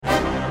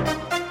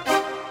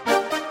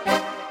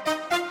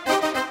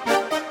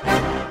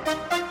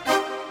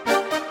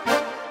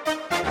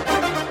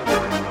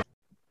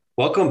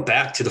Welcome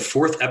back to the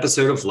fourth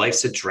episode of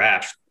Life's a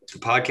Draft, the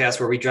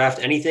podcast where we draft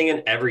anything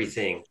and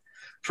everything.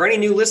 For any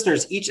new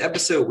listeners, each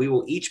episode we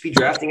will each be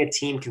drafting a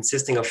team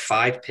consisting of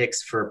 5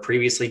 picks for a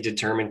previously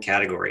determined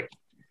category.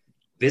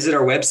 Visit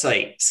our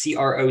website,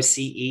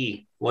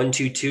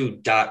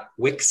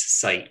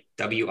 croce122.wixsite,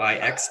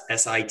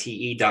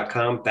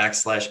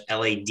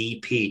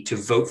 wixsite.com/LADP to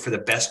vote for the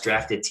best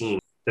drafted team.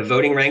 The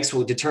voting ranks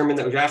will determine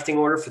the drafting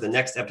order for the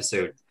next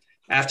episode.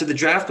 After the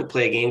draft, we'll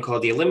play a game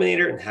called The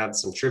Eliminator and have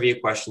some trivia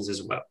questions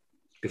as well.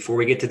 Before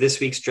we get to this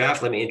week's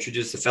draft, let me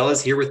introduce the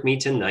fellas here with me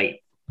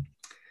tonight.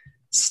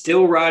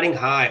 Still riding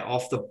high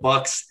off the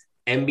Bucks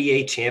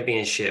NBA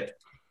championship,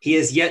 he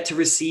has yet to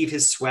receive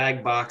his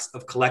swag box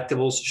of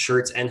collectibles,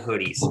 shirts, and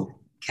hoodies.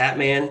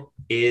 Catman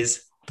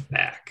is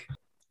back.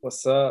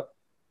 What's up?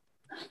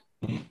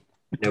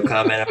 No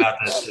comment about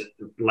the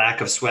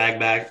lack of swag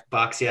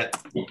box yet?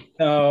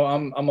 No,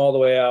 I'm all the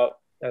way out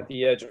at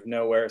the edge of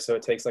nowhere, so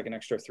it takes like an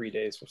extra 3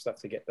 days for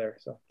stuff to get there.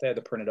 So they had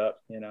to print it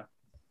up,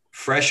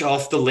 Fresh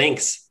off the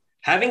links,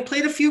 having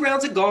played a few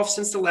rounds of golf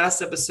since the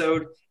last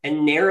episode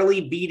and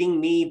narrowly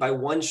beating me by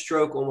 1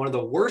 stroke on one of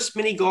the worst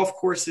mini golf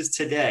courses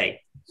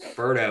today,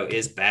 Berto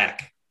is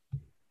back.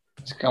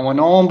 What's going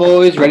on,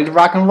 boys? Ready to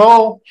rock and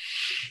roll?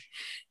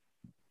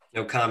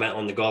 No comment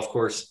on the golf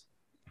course.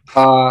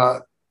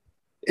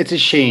 It's a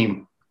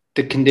shame.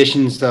 The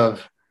conditions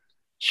of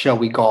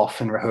Shelby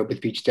Golf in Rehoboth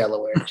Beach,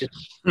 Delaware. Just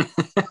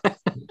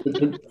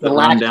the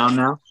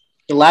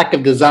lack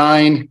of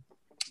design,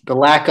 the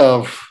lack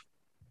of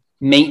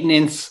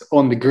maintenance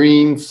on the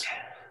greens.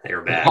 They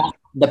were bad.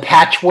 The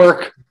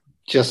patchwork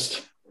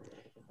just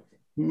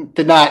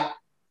did not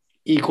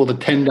equal the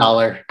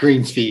 $10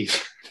 greens fees.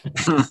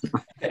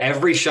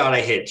 Every shot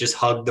I hit just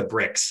hugged the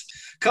bricks.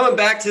 Coming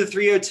back to the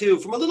 302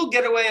 from a little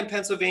getaway in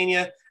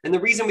Pennsylvania. And the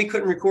reason we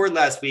couldn't record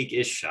last week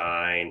is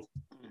Shine.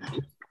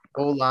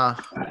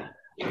 Hola.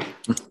 I'm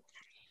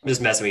just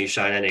messing with you,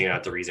 Shine. I know you're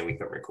not the reason we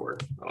couldn't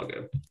record. All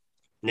good.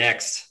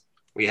 Next,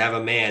 we have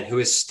a man who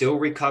is still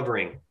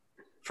recovering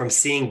from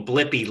seeing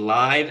Blippi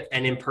live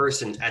and in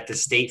person at the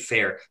state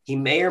fair. He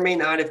may or may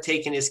not have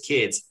taken his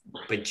kids,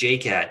 but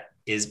J-Cat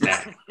is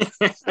back.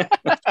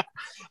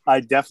 I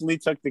definitely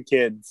took the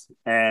kids,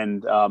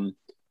 and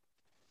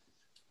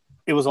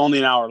it was only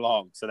an hour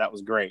long, so that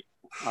was great.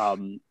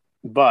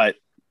 But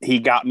he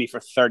got me for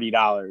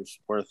 $30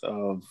 worth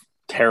of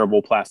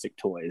terrible plastic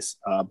toys.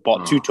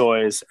 Bought 2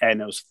 toys,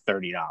 and it was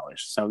 $30.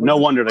 So no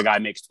wonder the guy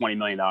makes $20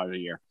 million a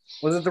year.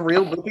 Was it the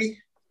real Blippi?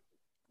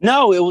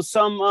 No, it was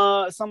some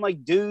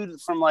like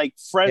dude from like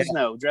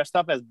Fresno dressed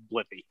up as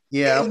Blippi.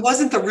 Yeah. It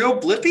wasn't the real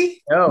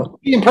Blippi? No.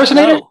 He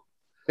impersonated?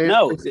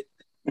 No.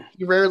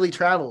 He rarely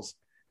travels.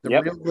 The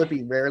Yep. real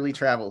Blippi rarely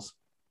travels.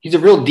 He's a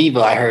real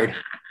diva, I heard.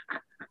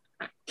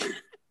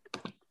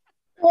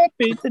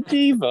 Blippi the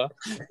diva.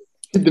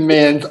 He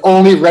demands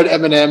only red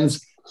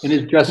M&Ms in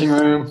his dressing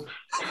room.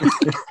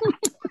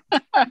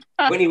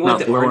 When he went Not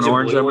to blue and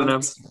orange blue M&Ms?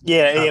 ones?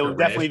 Yeah, Not it the was red.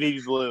 definitely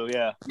baby blue.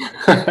 Yeah.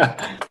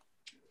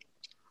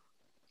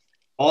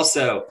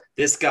 Also,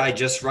 this guy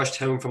just rushed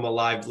home from a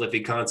live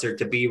Blippi concert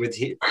to be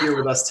here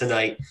with us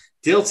tonight.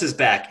 Dilts is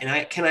back, and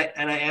I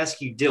ask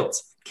you,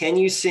 Dilts, can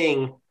you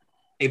sing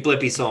a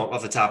Blippi song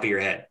off the top of your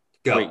head?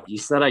 Go. Wait, you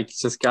said I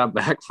just got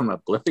back from a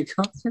Blippi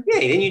concert? Yeah,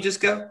 didn't you just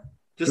go?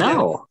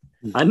 No,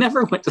 I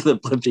never went to the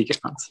Blippi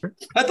concert.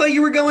 I thought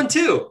you were going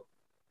too.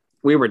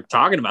 We were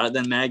talking about it,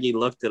 then Maggie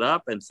looked it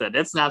up and said,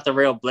 it's not the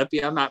real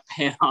Blippi. I'm not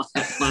paying all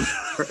that money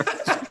for it.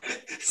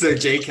 So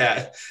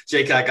J-Cat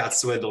got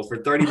swindled for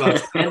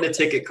 $30 and the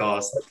ticket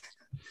cost.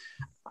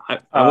 I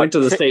went to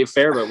the state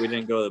fair, but we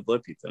didn't go to the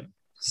Blippi thing.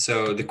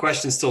 So the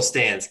question still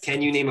stands.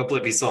 Can you name a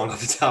Blippi song off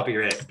the top of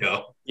your head?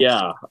 Go.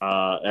 Yeah,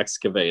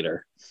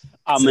 Excavator.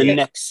 I'm an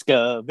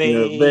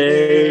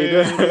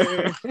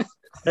excavator.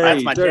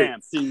 That's my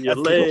jam. See you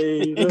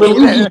later. We're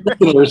losing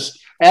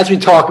listeners. As we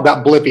talk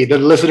about Blippi, the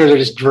listeners are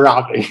just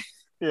dropping.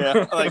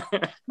 Yeah. Like,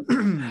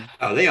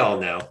 Oh, they all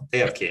know. They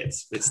have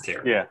kids. It's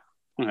terrible. yeah.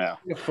 Yeah.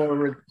 The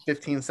forward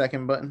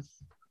 15-second button.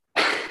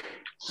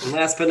 And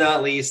last but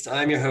not least,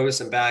 I'm your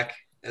host and back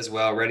as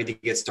well, ready to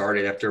get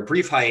started after a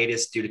brief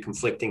hiatus due to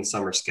conflicting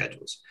summer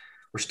schedules.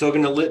 We're still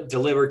going to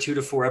deliver 2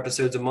 to 4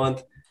 episodes a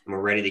month, and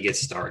we're ready to get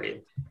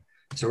started.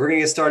 So we're going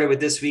to get started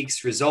with last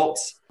week's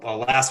results.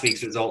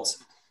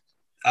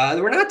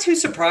 They were not too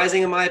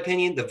surprising, in my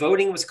opinion. The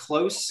voting was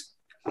close.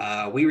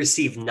 We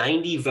received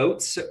 90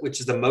 votes, which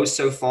is the most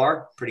so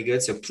far. Pretty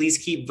good. So please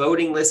keep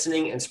voting,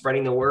 listening, and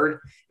spreading the word.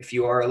 If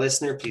you are a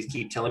listener, please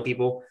keep telling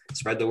people,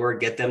 spread the word,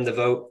 get them to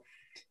vote.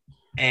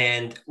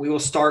 And we will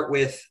start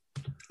with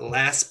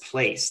last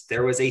place.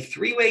 There was a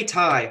 3-way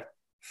tie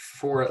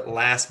for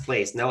last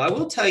place. Now, I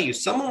will tell you,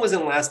 someone was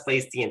in last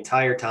place the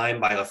entire time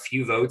by a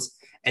few votes.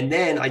 And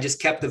then I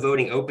just kept the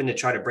voting open to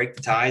try to break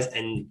the ties.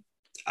 And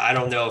I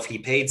don't know if he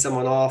paid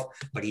someone off,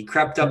 but he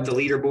crept up the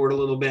leaderboard a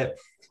little bit.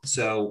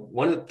 So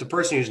the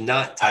person who's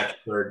not tied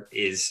for third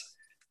is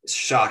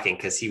shocking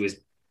because he was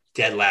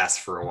dead last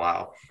for a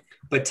while.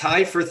 But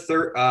tied for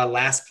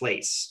last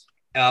place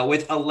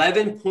with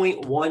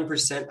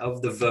 11.1%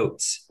 of the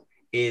votes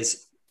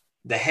is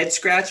the Head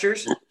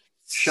Scratchers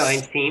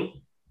Shine's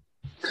team.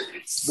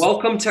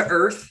 Welcome to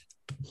Earth,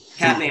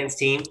 Catman's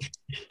team.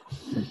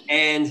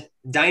 And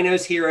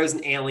Dinos, Heroes,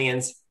 and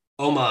Aliens,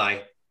 oh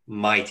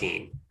my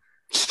team.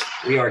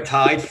 We are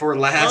tied for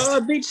last.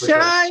 Oh, big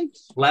Shine.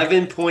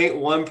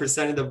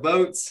 11.1% of the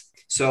votes.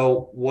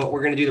 So what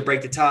we're going to do to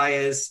break the tie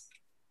is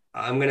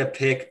I'm going to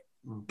pick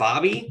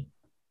Bobby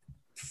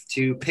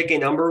to pick a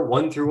number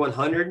 1 through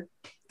 100.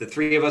 The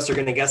three of us are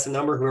going to guess a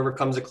number. Whoever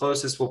comes the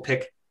closest will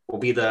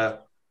be the,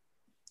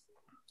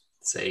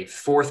 say,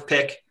 fourth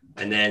pick.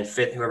 And then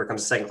fifth, whoever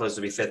comes second closest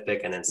will be fifth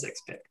pick, and then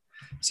sixth pick.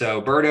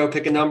 So Berto,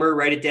 pick a number,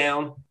 write it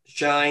down.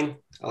 Shine,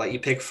 I'll let you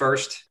pick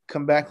first.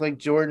 Come back like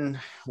Jordan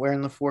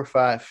wearing the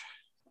 4-5.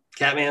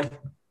 Catman.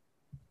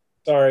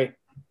 Sorry.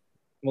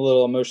 I'm a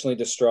little emotionally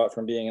distraught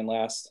from being in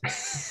last.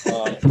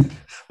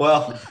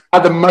 Well, How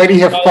the mighty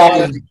have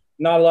fallen.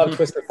 Not a lot of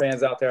Twister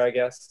fans out there, I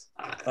guess.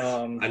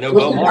 I know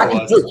Bo Mar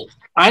was.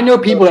 I know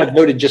people that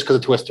voted just because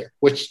of Twister,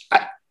 which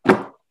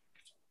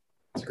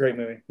It's a great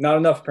movie. Not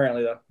enough,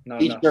 apparently, though.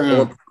 Not each enough. their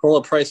own.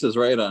 Pull the prices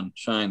right on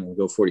Shine and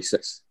go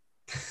 46.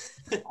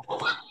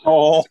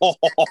 Oh,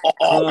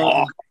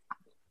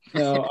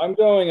 No, I'm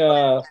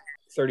going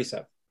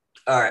 37.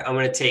 All right, I'm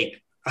going to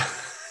take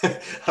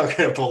I'm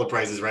going to pull the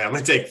prices right. I'm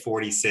going to take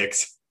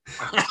 46.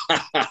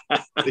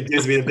 It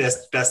gives me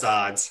the best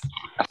odds.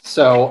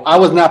 So I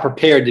was not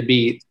prepared to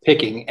be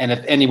picking, and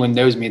if anyone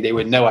knows me, they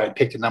would know I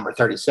picked a number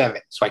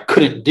 37. So I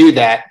couldn't do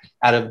that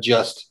out of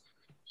just,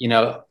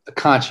 a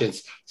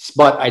conscience.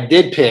 But I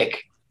did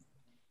pick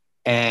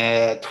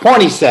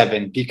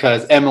 27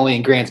 because Emily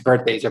and Grant's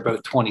birthdays are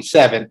both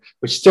 27,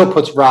 which still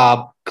puts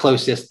Rob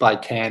closest by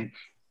 10.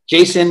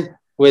 Jason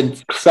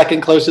went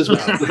second closest with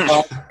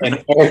 25,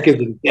 and Eric is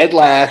in dead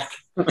last.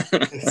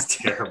 It's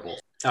terrible.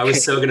 I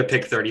was so going to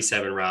pick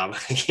 37, Rob.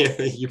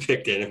 You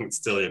picked it, and it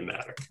still didn't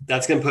matter.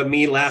 That's going to put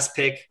me last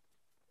pick.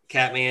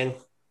 Catman,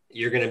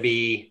 you're going to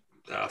be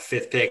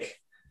fifth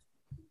pick.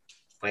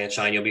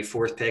 Shine, you'll be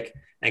fourth pick.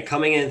 And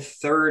coming in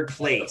third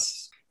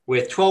place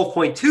with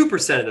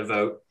 12.2% of the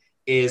vote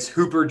is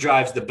Hooper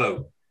Drives the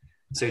Boat.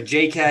 So,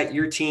 JCat,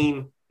 your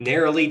team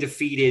narrowly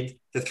defeated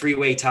the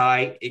three-way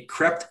tie. It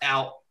crept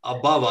out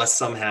above us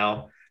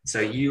somehow. So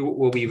you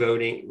will be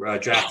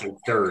drafting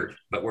third,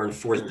 but we're in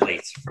fourth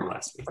place from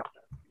last week.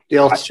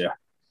 Dilts, gotcha.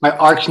 my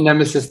arch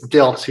nemesis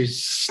Dilts,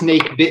 whose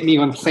snake bit me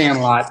on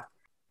Sandlot.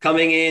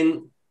 Coming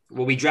in,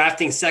 we'll be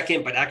drafting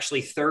second, but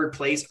actually third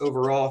place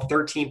overall.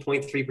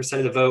 13.3%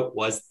 of the vote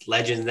was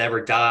Legends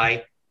Never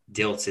Die,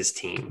 Dilts'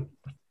 team.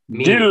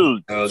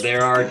 Dude. So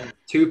there are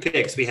two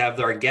picks. We have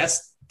our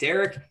guest,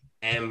 Derek,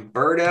 and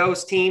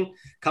Berto's team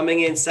coming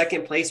in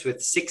second place with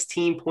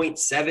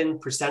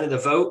 16.7% of the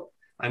vote.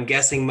 I'm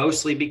guessing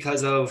mostly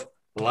because of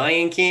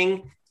Lion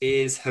King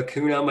is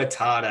Hakuna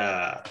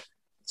Matata.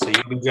 So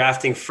you'll be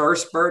drafting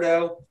first,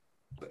 Berto,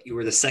 but you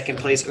were the second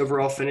place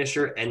overall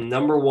finisher and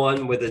number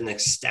one with an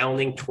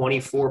astounding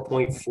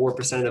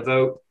 24.4% of the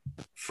vote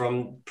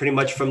from pretty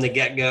much from the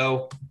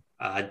get-go.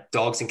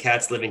 Dogs and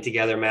cats living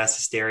together, mass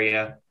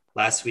hysteria.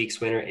 Last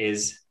week's winner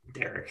is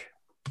Derek.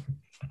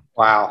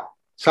 Wow.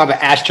 So I have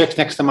an asterisk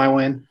next to my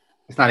win.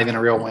 It's not even a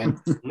real win.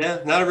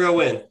 No, not a real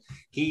win.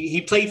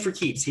 He played for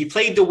keeps. He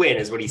played to win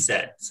is what he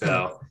said.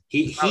 So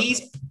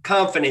he's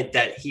confident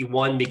that he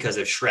won because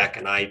of Shrek,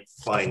 and I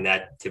find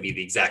that to be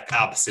the exact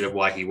opposite of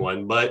why he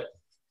won. But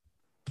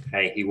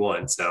hey, he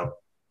won. So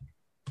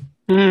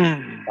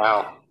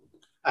Wow.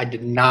 I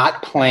did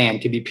not plan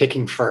to be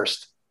picking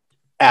first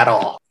at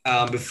all.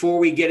 before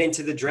we get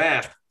into the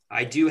draft,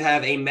 I do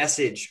have a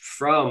message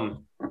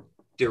from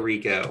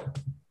Dorico,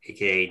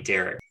 aka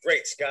Derek.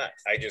 Great, Scott.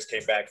 I just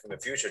came back from the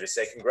future to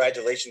say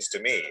congratulations to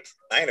me.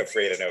 I ain't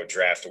afraid of no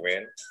draft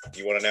win.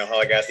 You want to know how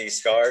I got these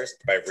scars?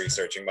 By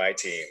researching my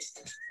team.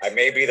 I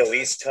may be the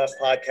least tough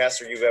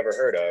podcaster you've ever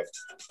heard of,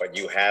 but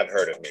you have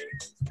heard of me.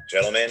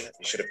 Gentlemen,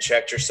 you should have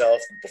checked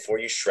yourself before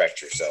you Shrek'd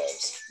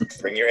yourselves.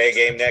 Bring your A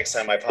game next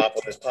time I pop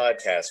on this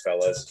podcast,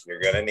 fellas. You're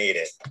going to need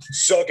it.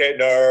 Suck it,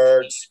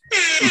 nerds.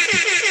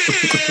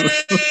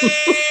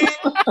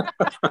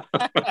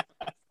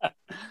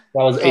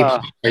 That was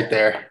right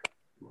there.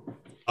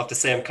 I'll have to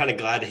say I'm kind of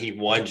glad that he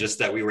won, just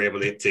that we were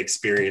able to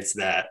experience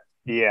that.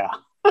 Yeah.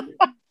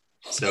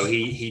 So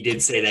he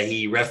did say that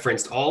he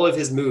referenced all of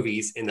his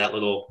movies in that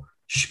little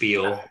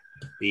spiel.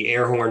 The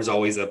air horn's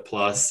always a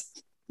plus.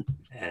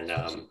 And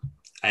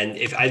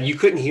if you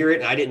couldn't hear it,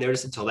 and I didn't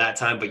notice it until that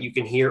time, but you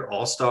can hear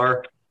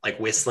All-Star like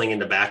whistling in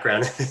the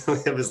background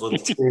of his little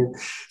tune.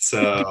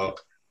 So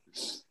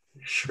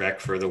Shrek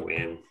for the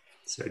win.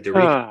 So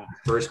Dorico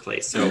first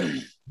place. So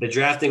the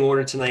drafting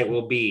order tonight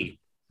will be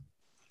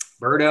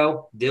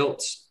Berto,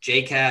 Dilts,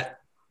 JCat,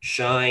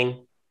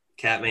 Shine,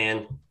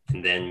 Catman,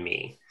 and then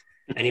me.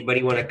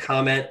 Anybody want to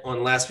comment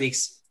on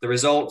the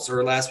results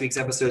or last week's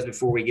episodes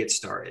before we get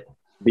started?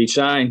 Be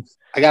Shine.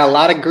 I got a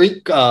lot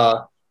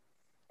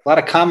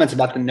of comments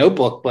about the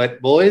Notebook,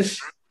 but boys,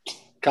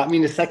 got me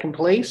into second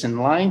place in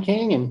Lion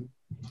King, and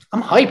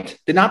I'm hyped.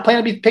 Did not plan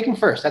to be picking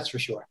first, that's for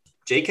sure.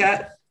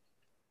 JCat?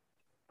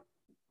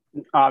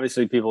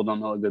 Obviously, people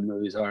don't know what good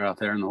movies are out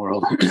there in the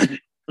world.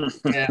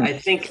 Yeah, I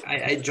think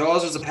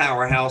Jaws was a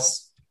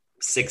powerhouse.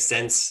 6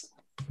 cents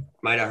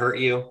might have hurt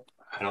you.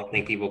 I don't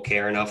think people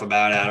care enough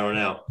about it. I don't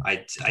know.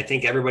 I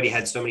think everybody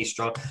had so many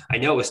strong. I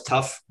know it was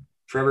tough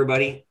for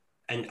everybody,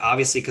 and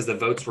obviously because the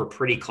votes were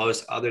pretty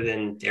close. Other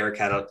than Derek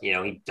had,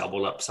 he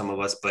doubled up some of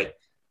us, but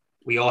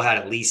we all had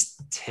at least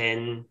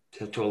 10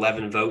 to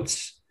 11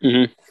 votes.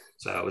 Mm-hmm.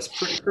 So it was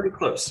pretty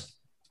close.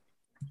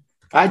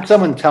 I had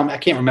someone tell me, I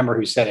can't remember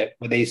who said it,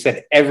 but they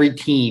said every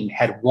team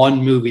had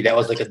one movie that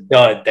was like a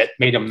dud that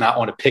made them not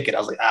want to pick it. I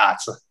was like,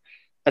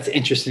 that's an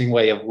interesting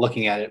way of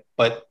looking at it.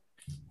 But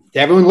to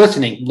everyone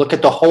listening, look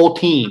at the whole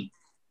team,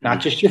 not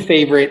just your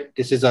favorite.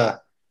 This is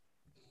a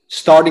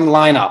starting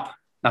lineup,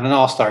 not an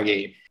all-star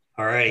game.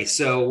 All righty.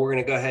 So we're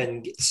going to go ahead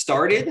and get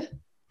started,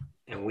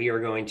 and we are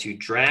going to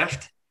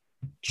draft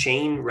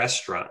chain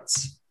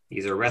restaurants.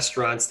 These are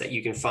restaurants that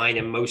you can find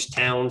in most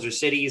towns or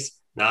cities,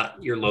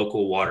 not your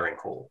local watering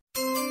hole.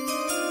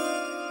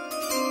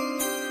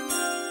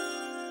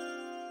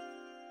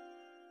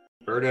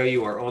 Berto,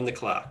 you are on the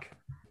clock.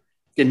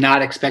 Did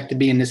not expect to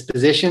be in this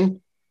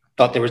position.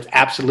 Thought there was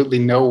absolutely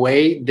no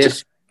way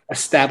this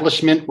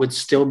establishment would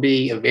still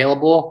be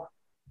available,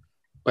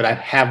 but I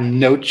have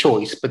no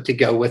choice but to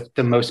go with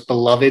the most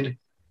beloved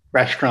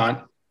restaurant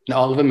in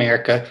all of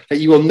America that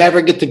you will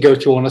never get to go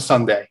to on a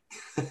Sunday.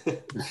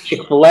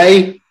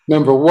 Chick-fil-A,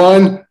 number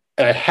one.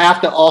 And I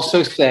have to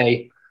also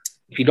say,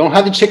 if you don't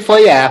have the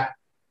Chick-fil-A app,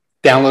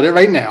 download it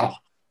right now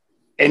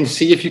and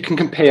see if you can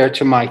compare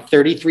to my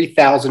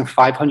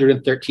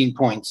 33,513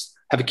 points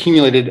have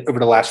accumulated over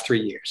the last 3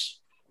 years.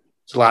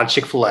 It's a lot of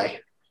Chick-fil-A.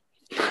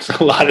 It's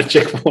a lot of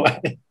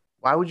Chick-fil-A.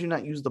 Why would you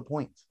not use the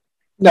points?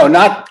 No,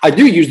 I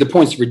do use the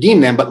points to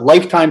redeem them, but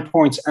lifetime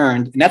points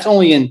earned, and that's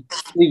only in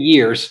 3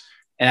 years.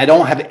 And I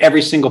don't have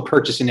every single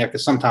purchase in there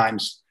because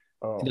sometimes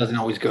it doesn't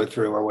always go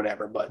through or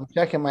whatever. But I'm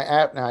checking my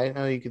app now. I didn't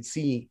know you could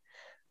see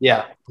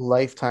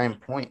lifetime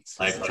points.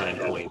 Lifetime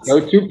points.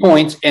 Go 2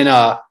 points. And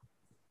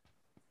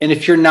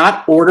if you're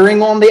not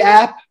ordering on the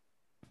app,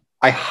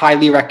 I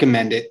highly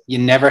recommend it. You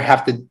never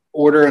have to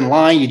order in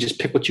line. You just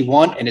pick what you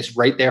want, and it's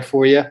right there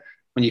for you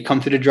when you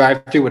come to the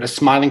drive-thru with a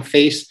smiling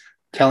face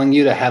telling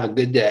you to have a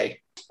good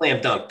day.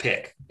 Slam dunk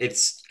pick.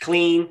 It's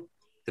clean.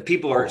 The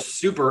people are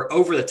super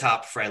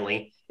over-the-top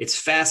friendly. It's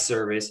fast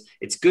service.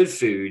 It's good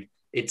food.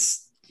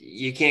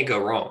 You can't go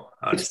wrong,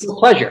 honestly. It's their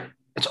pleasure.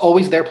 It's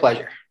always their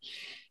pleasure.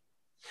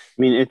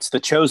 I mean, it's the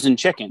chosen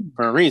chicken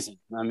for a reason.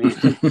 I mean,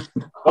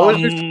 what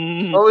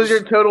was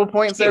your total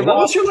points there? What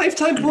was your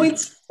lifetime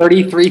points?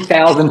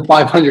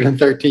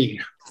 33,513.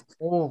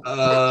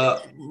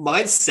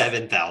 Mine's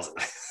 7,000.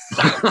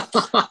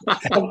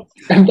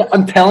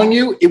 I'm telling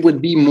you, it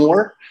would be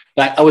more.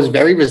 But I was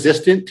very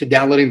resistant to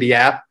downloading the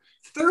app.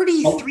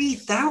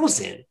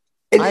 33,000.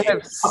 I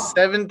have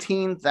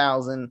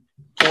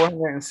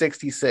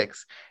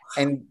 17,466.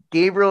 And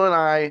Gabriel and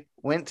I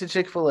went to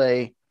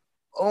Chick-fil-A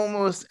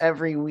almost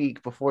every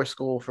week before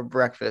school for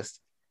breakfast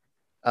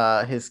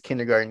his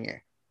kindergarten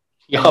year.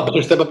 Y'all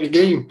better step up your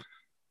game.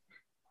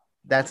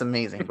 That's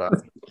amazing,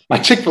 Bob. My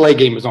Chick-fil-A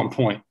game is on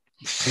point.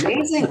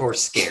 Amazing or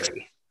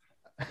scary?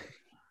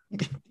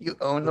 You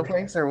own the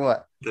place or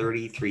what?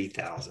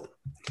 33,000.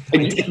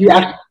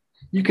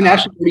 You can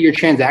actually go to your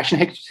transaction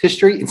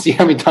history and see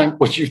how many times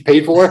what you've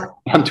paid for.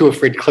 I'm too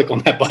afraid to click on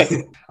that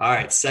button. All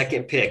right,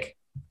 second pick.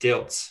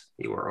 Dilts,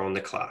 you are on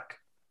the clock.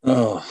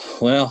 Oh,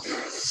 well,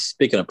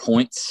 speaking of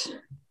points,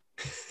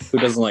 who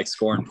doesn't like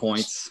scoring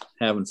points,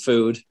 having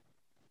food,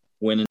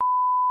 winning?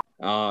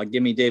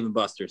 Give me Dave &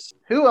 Buster's.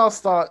 Who else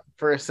thought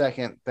for a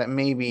second that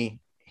maybe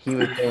he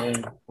was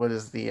doing what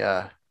is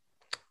the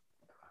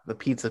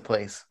pizza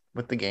place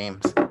with the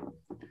games?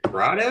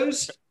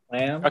 Grotto's?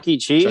 Chuck E.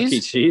 Cheese? Chuck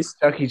E. Cheese?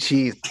 Chuck E.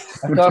 Cheese.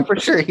 I thought for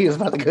sure he was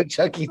about to go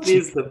Chuck E. It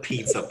Cheese. is the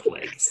pizza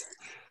place.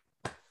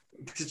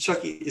 Is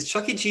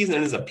Chuck E. Cheese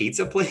known as a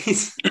pizza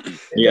place?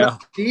 Yeah.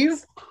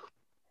 Cheese?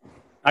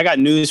 I got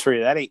news for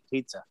you. That ain't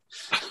pizza.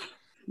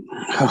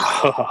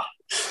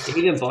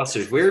 Dave &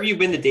 Buster's. Where have you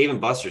been to Dave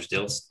 & Buster's,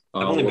 Dilts?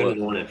 I've only been to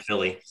the one in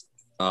Philly.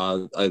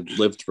 I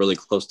lived really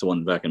close to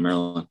one back in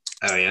Maryland.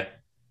 Oh, yeah?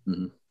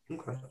 Mm-hmm.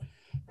 Okay.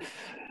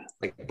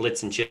 Like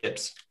Blitz and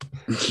Chips.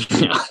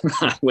 Yeah,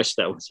 I wish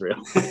that was real.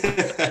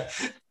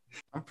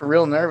 I'm for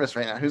real nervous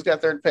right now. Who's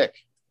got third pick?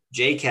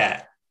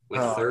 J-Cat with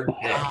third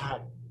pick.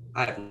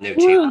 I have no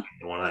chance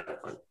to one I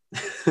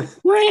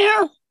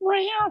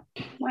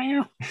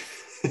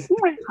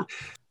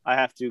I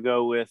have to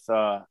go with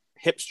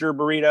hipster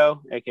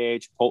burrito, aka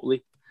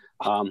Chipotle.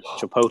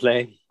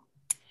 Chipotle.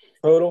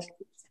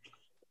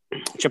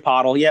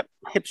 Chipotle, yep.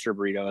 Hipster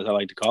burrito, as I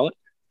like to call it.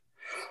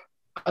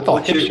 I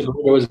thought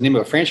Chipotle was the name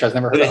of a franchise.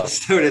 Never heard of it.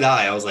 So did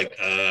I. I was like,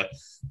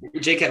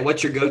 J-Cat,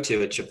 what's your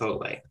go-to at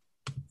Chipotle?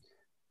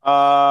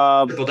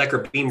 Triple decker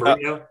bean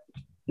burrito?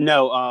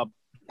 No,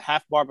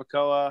 half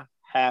barbacoa,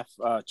 half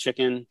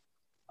chicken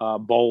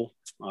bowl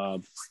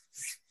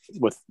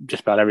with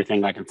just about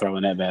everything I can throw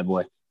in that bad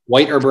boy.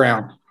 White or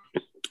brown?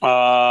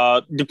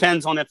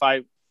 Depends on if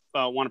I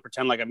want to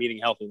pretend like I'm eating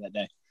healthy that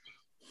day.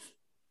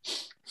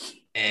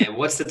 And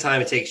what's the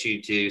time it takes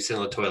you to sit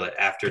on the toilet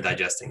after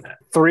digesting that?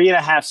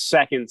 3.5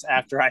 seconds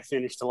after I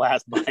finish the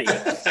last bite.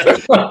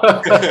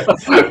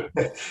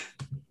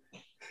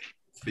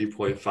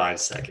 3.5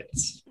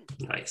 seconds.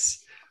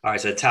 Nice. All right,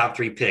 so the top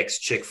 3 picks,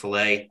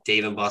 Chick-fil-A,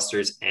 Dave &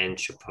 Buster's, and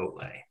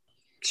Chipotle.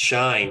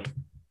 Shine,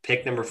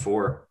 pick number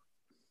 4.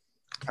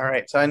 All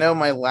right, so I know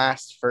my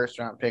last first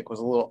round pick was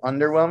a little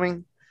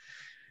underwhelming,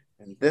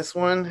 and this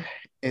one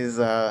is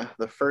the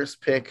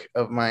first pick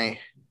of my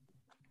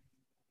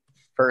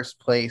first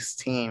place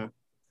team,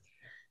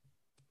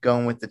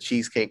 going with the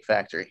Cheesecake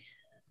Factory.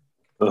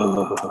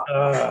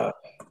 Killer.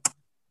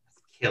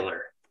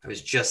 I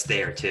was just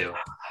there too.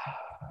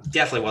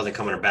 Definitely wasn't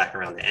coming back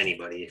around to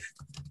anybody.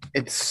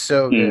 It's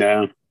so good.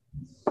 No.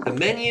 The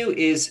menu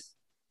is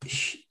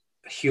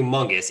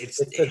humongous.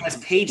 It has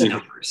page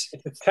numbers.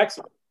 It's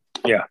Texas.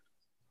 Yeah.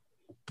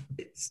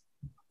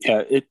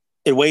 It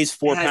weighs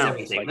 4 It has pounds.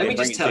 everything. Like, Let me they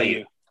bring just it tell to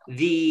you,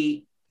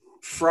 the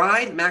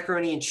fried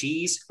macaroni and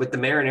cheese with the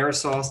marinara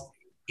sauce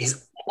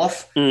is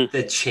off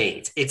the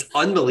chains. It's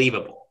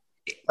unbelievable.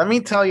 Let me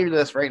tell you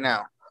this right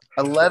now.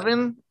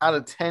 11 out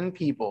of 10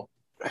 people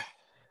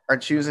are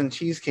choosing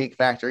Cheesecake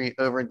Factory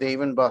over Dave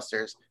 &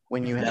 Buster's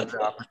when you have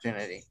the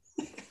opportunity.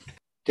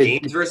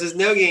 Games versus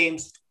no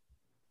games.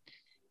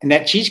 And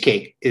that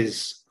cheesecake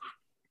is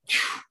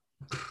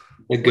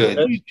good.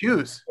 What do you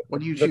choose?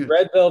 The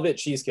red velvet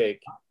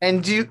cheesecake.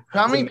 And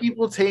how many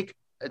people take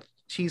a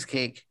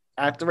cheesecake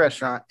at the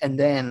restaurant and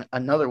then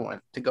another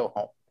one to go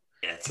home?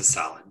 Yeah, it's a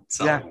solid.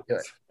 Yeah,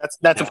 good.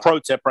 That's a pro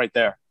tip right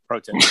there. Pro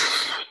tip.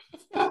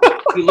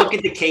 If you look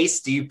at the case,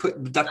 do you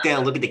duck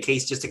down, look at the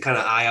case just to kind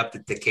of eye up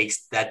the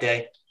cakes that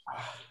day?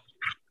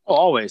 Oh,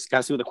 always. Got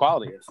to see what the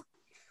quality is.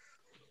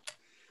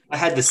 I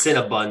had the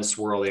Cinnabon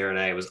swirl the other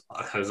day. It was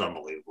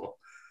unbelievable.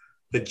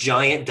 The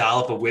giant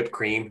dollop of whipped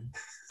cream.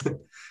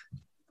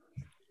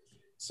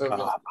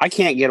 So I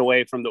can't get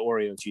away from the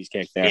Oreo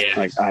cheesecake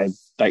there. Yeah.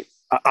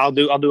 I'll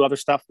do other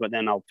stuff, but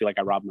then I'll feel like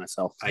I robbed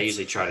myself. I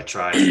usually try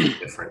something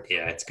different.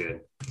 Yeah, it's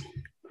good.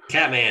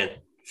 Catman,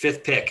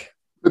 5th pick.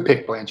 Good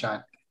pick,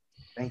 Blanchard.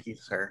 thank you,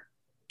 sir.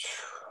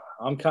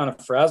 I'm kind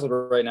of frazzled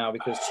right now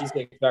because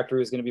Cheesecake Factory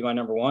was going to be my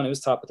number 1. It was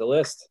top of the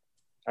list.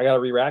 I got to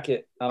re-rack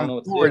it. I don't know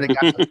what to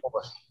do.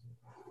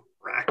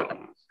 Rack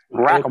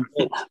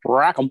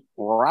 'em.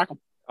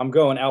 I'm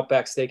going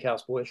Outback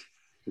Steakhouse, boys.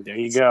 There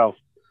you go.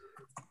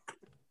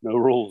 No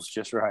rules,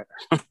 just right.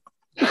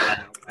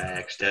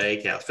 Outback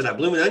Steakhouse. For that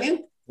blooming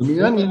onion?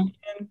 Onion.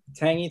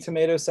 Tangy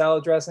tomato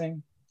salad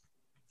dressing.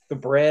 The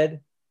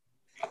bread.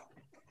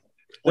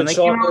 When The they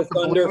came out chocolate with the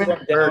thunder Bloomin'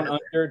 from Down Burger.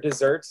 Under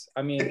desserts.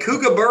 I The mean,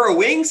 Kookaburra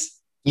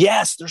wings?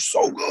 Yes, they're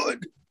so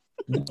good.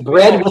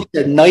 Bread with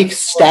the knife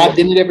stabbed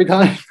in it every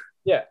time.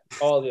 yeah,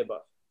 all of the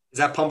above. Is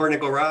that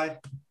pumpernickel rye?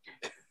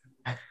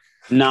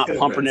 Not Good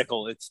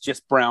pumpernickel. It's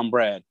just brown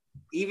bread.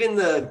 Even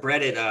the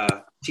bread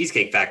at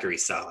Cheesecake Factory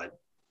is solid.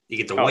 You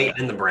get the white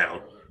and the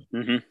brown.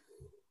 Mm-hmm.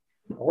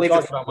 We're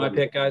talking about my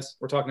pick, guys.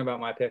 We're talking about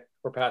my pick.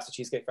 We're past the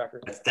Cheesecake Factory.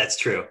 That's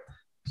true.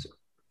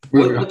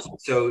 Really?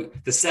 So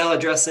the salad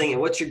dressing, and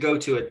what's your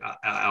go-to at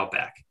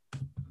Outback?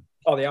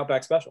 Oh, the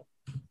Outback Special.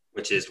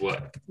 Which is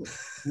what?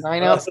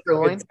 9-ounce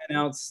sirloin.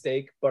 10-ounce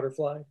steak,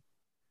 butterfly.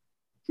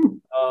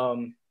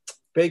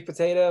 Baked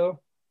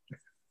potato.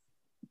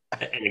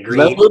 And a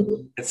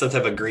green. And some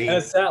type of green. And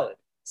a salad.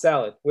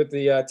 Salad with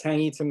the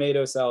tangy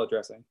tomato salad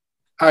dressing.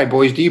 All right,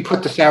 boys. Do you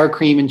put the sour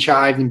cream and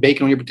chives and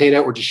bacon on your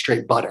potato, or just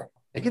straight butter?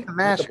 I get the With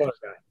mash. the butter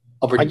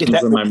guy. I get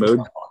Those that are my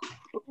mood.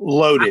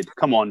 loaded.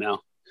 Come on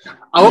now.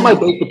 I want my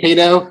baked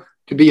potato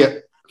to be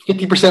a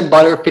 50%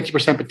 butter,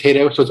 50%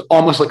 potato, so it's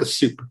almost like a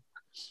soup.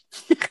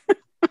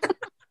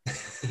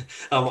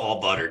 I'm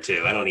all butter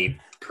too. I don't eat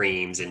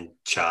creams and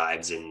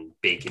chives and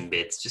bacon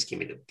bits. Just give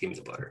me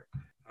the butter.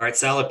 All right,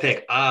 salad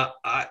pick.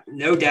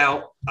 No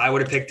doubt, I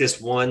would have picked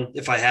this one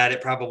if I had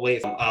it. Probably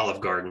from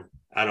Olive Garden.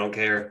 I don't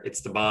care.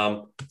 It's the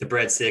bomb. The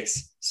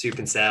breadsticks, soup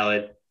and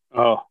salad.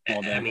 Oh,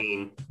 I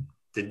mean,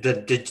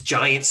 the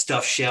giant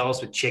stuffed shells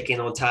with chicken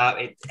on top.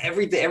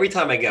 Every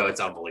time I go, it's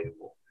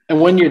unbelievable.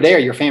 And when you're there,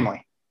 your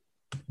family.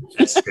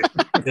 That's true.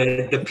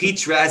 the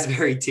peach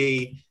raspberry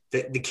tea.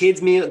 The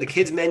kids meal, the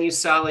kids menu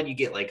solid. You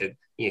get like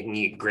you can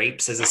get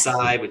grapes as a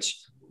side, which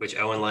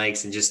Owen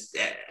likes, and just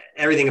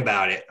everything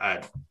about it.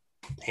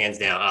 Hands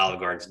down, Olive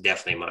Garden's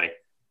definitely my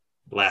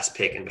last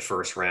pick in the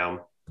first round,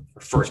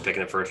 or first pick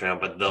in the first round,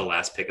 but the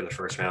last pick in the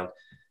first round.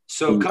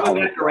 So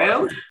coming back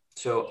around,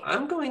 so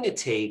I'm going to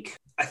take.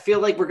 I feel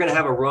like we're going to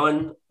have a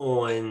run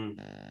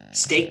on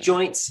steak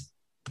joints.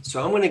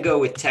 So I'm going to go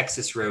with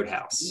Texas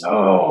Roadhouse.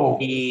 Oh,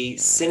 The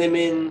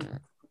cinnamon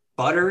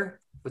butter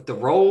with the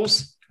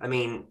rolls. I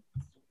mean,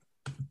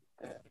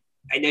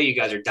 I know you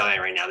guys are dying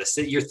right now.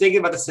 You're thinking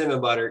about the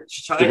cinnamon butter.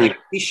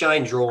 He's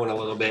Shine drooling a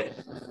little bit.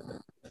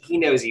 He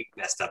knows he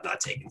messed up not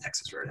taking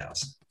Texas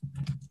Roadhouse.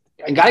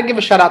 I got to give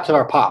a shout out to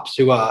our pops,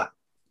 who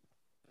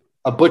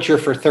a butcher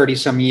for 30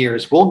 some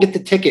years will get the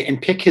ticket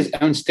and pick his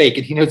own steak,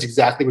 and he knows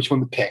exactly which one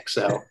to pick.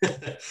 So,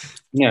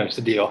 it's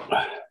the deal.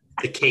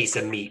 The case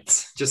of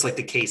meats, just like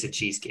the case of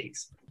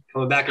cheesecakes.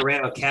 Coming back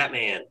around,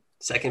 Catman,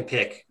 second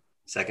pick,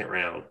 second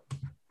round.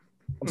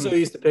 I'm so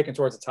used to picking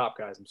towards the top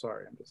guys. I'm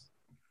sorry.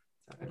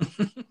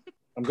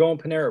 I'm going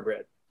Panera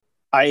Bread.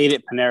 I ate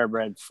at Panera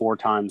Bread 4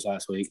 times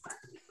last week.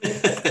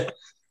 I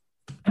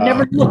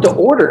never know what to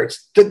order.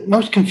 It's the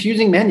most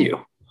confusing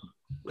menu.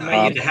 You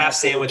get the half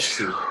sandwich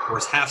soup or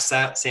half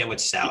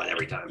sandwich salad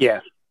every time. Yeah.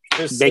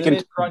 There's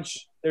cinnamon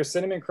crunch. Their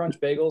cinnamon crunch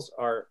bagels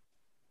are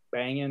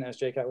banging, as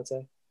J-Cat would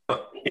say.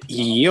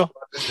 Yeah.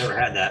 Never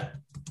had that.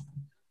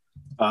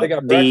 They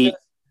got breakfast,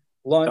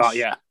 lunch. Oh,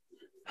 yeah.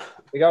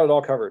 They got it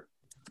all covered.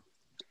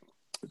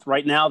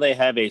 Right now they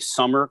have a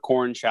summer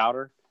corn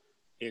chowder.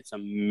 It's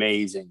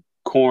amazing.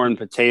 Corn,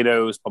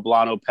 potatoes,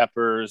 poblano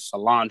peppers,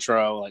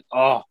 cilantro. Like,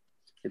 oh,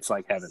 it's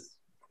like heaven.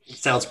 It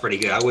sounds pretty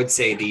good. I would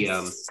say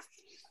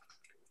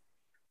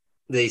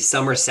the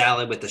summer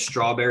salad with the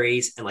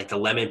strawberries and like the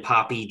lemon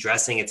poppy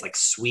dressing. It's like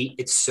sweet.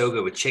 It's so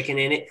good with chicken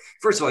in it.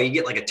 First of all, you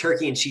get like a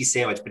turkey and cheese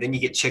sandwich, but then you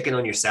get chicken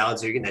on your salad,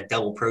 so you're getting that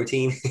double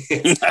protein.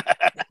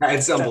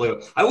 It's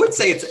unbelievable. I would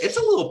say it's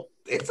a little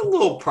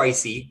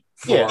pricey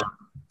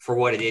for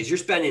what it is. You're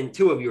spending,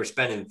 two of you are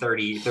spending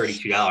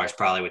 $32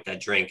 probably with that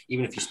drink,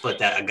 even if you split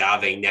that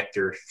agave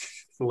nectar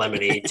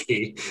lemonade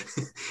tea.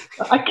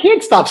 I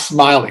can't stop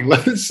smiling.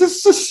 This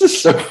is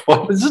so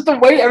fun. It's just the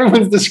way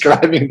everyone's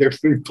describing their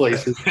food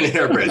places.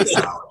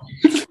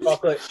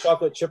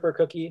 chocolate chipper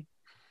cookie.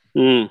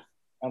 On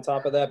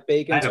top of that,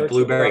 bacon. I had a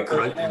blueberry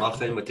crunch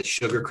muffin with the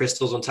sugar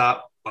crystals on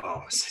top.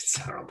 Oh, it's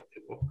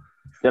unbelievable.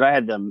 Then I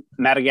had the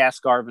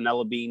Madagascar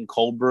vanilla bean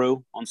cold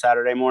brew on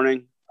Saturday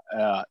morning.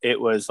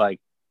 It was like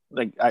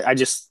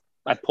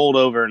I pulled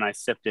over and I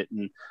sipped it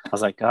and I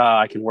was like,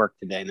 I can work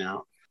today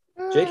now.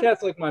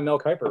 J-Cat's like my Mel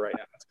Kiper right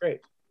now. That's great.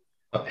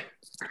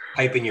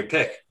 Hyping your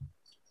pick.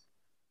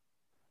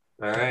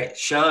 All right.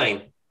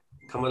 Shine.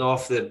 Coming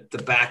off the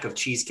back of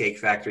Cheesecake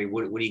Factory,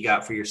 what do you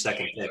got for your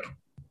second pick?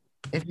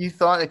 If you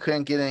thought it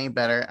couldn't get any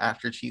better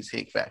after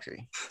Cheesecake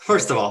Factory.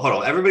 First of all, hold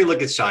on. Everybody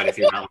look at Shine if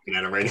you're not looking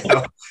at him right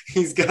now.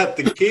 He's got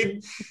the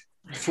kid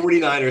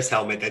 49ers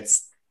helmet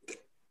that's,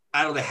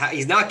 I don't know how,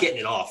 he's not getting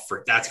it off,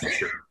 that's for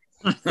sure.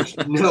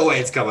 No way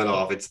it's coming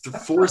off. It's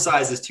 4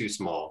 sizes too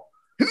small.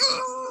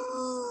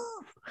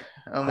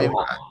 Oh, maybe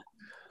not.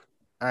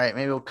 All right,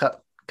 maybe we'll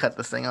cut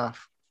this thing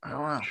off. I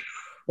don't know.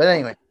 But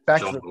anyway,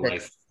 back to the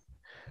picks.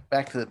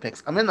 Back to the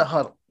picks. I'm in the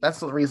huddle. That's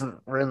the reason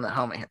we're in the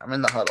helmet here. I'm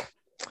in the huddle.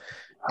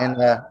 And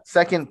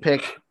second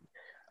pick,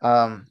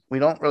 we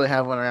don't really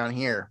have one around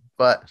here,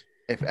 but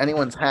if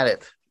anyone's had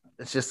it,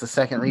 it's just the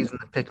second reason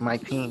to pick my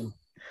team.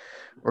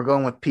 We're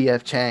going with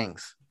PF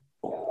Chang's.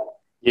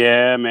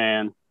 Yeah,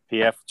 man.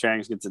 PF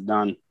Chang's gets it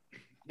done.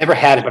 Never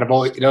had it, but I'm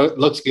always, it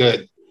looks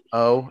good.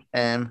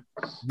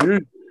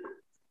 OMG.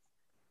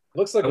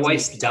 Looks like my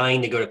wife's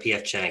dying to go to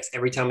PF Chang's.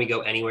 Every time we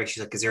go anywhere,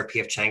 she's like, "Is there a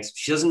PF Chang's?"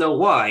 She doesn't know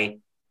why.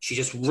 She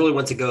just really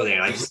wants to go there,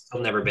 and I've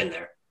still never been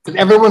there. But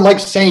everyone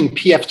likes saying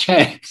PF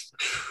Chang's.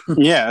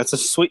 Yeah, it's a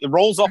sweet. It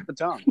rolls off the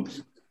tongue.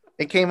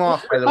 It came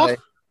off, by the way.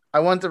 I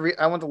want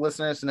the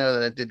listeners to know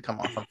that it did come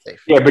off. I'm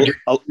safe. Yeah, but your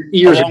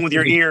ears, along with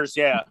your ears,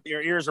 yeah,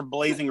 your ears are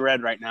blazing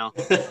red right now.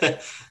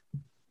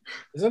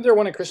 Isn't there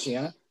one in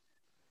Christiana?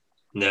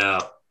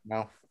 No.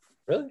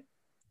 Really?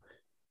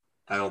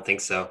 I don't think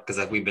so,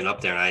 because we've been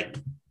up there,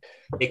 and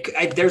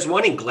there's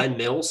one in Glen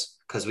Mills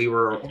because we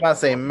were. I'm about to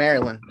say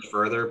Maryland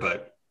further,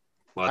 but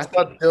I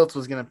thought Diltz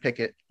was going to pick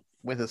it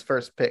with his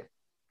first pick,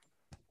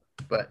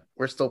 but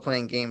we're still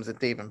playing games at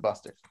Dave and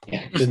Buster's.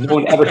 Yeah, no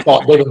one ever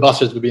thought Dave and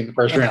Buster's would be in the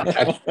first round.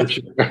 That's for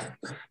sure.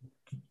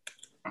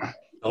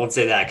 Don't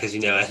say that because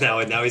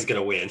now he's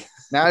going to win.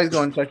 Now he's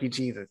going Chuck E.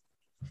 Cheese's.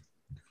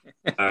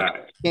 All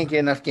right. Can't get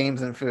enough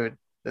games and food.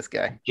 This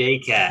guy.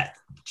 J-Cat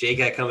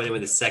coming in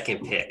with the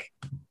second pick.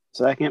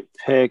 Second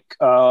pick,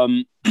 a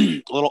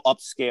little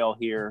upscale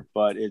here,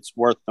 but it's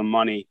worth the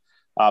money.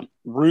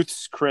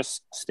 Ruth's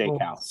Chris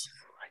Steakhouse.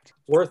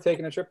 Worth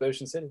taking a trip to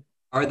Ocean City.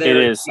 Are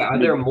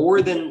there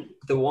more than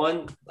the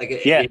one?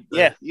 They're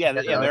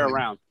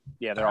around.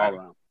 Yeah, they're all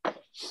around.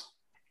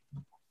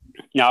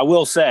 Now, I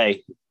will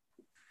say,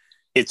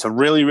 it's a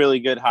really, really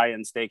good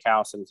high-end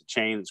steakhouse, and it's a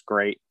chain. It's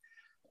great,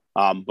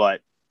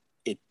 but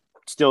it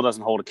still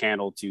doesn't hold a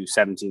candle to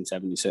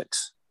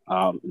 1776.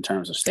 In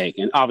terms of steak,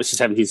 and obviously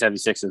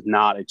 1776 is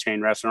not a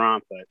chain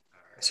restaurant, but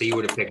so you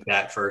would have picked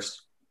that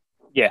first.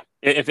 Yeah,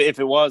 if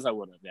it was, I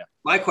would have. Yeah.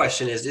 My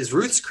question is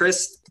Ruth's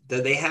Chris?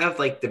 Do they have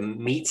like the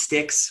meat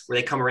sticks where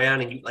they come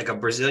around and like a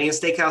Brazilian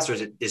steakhouse, or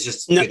is it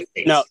just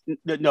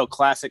no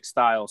classic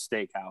style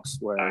steakhouse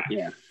where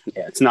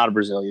it's not a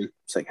Brazilian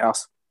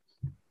steakhouse.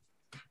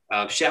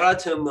 Shout out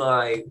to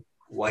my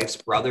wife's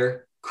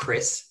brother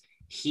Chris.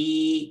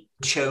 He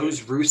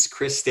chose Ruth's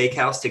Chris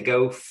Steakhouse to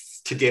go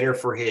to dinner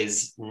for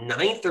his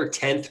 9th or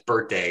 10th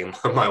birthday,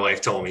 my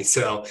wife told me.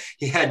 So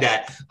he had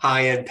that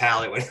high-end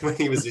palate when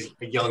he was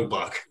a young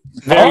buck.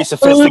 Very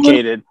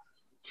sophisticated.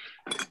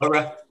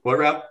 What,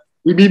 Rob?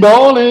 We be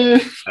balling.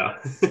 Oh.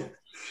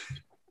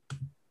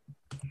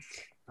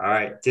 All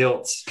right,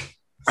 Diltz,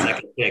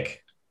 second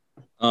pick.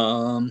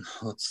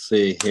 Let's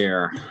see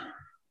here.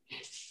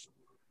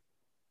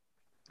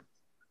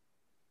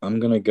 I'm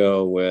going to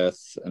go with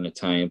an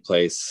Italian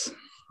place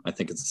I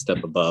think it's a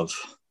step above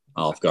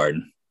Olive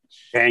Garden.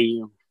 Dang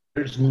you.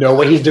 There's no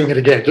way he's doing it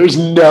again. There's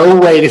no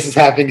way this is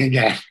happening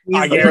again.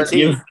 I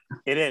guarantee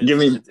it is. Give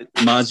me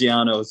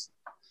Maggiano's.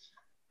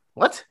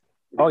 What?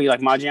 Oh, you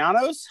like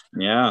Maggiano's?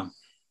 Yeah.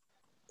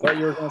 Thought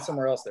you were going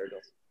somewhere else there, Bill.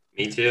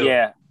 Me too.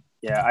 Yeah.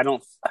 I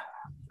don't.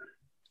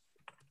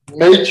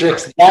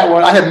 Matrix, that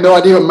one. I have no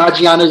idea what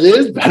Maggiano's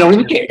is, but I don't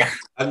even care.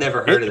 I've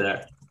never heard of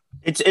that.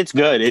 It's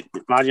good.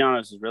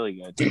 Maggiano's is really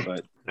good,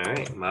 but All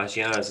right,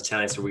 Maggiano's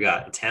Italian. So we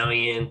got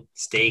Italian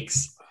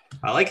steaks.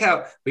 I like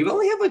how we've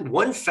only had like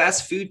one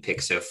fast food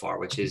pick so far,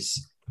 which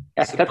is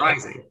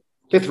surprising.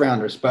 Fifth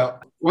rounders,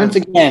 but once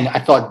again, I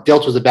thought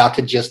Dilch was about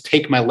to just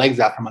take my legs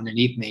out from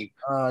underneath me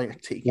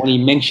when he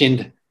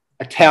mentioned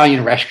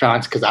Italian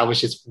restaurants, because I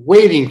was just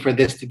waiting for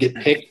this to get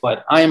picked.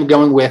 But I am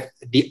going with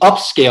the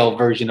upscale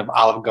version of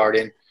Olive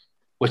Garden,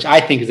 which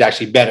I think is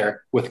actually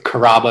better with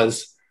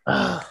Carrabba's.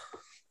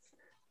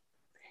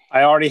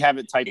 I already have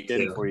it typed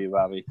in for you,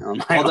 Bobby.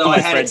 Although I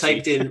had it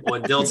typed in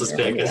on Dilch's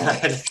pick, and I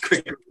had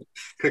to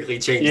quickly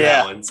change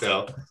that one.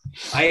 So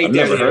I've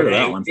never heard of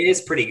that one. It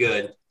is pretty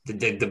good.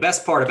 The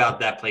best part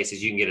about that place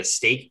is you can get a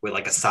steak with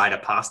like a side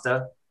of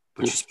pasta,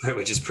 which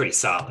is pretty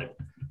solid.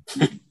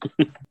 All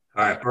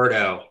right,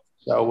 Berto.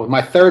 So with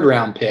my third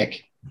round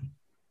pick,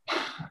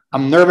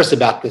 I'm nervous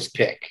about this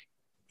pick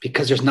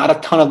because there's not a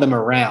ton of them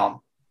around,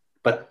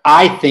 but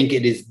I think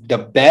it is the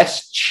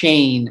best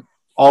chain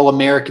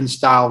all-American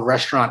style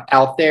restaurant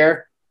out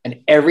there.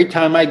 And every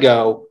time I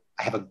go,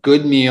 I have a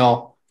good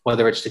meal,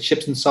 whether it's the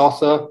chips and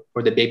salsa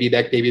or the baby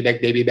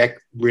back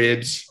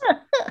ribs.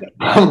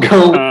 I'm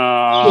going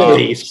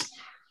Chili's.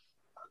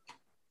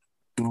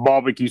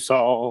 Barbecue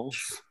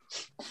sauce.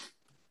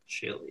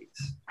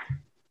 Chili's.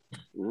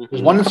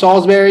 There's one in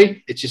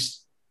Salisbury.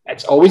 It's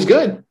always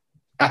good.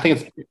 I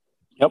think it's.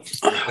 Yep.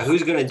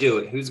 Who's going to do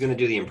it? Who's going to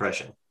do the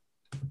impression?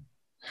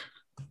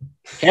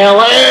 Oh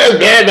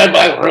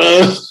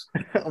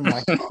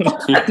my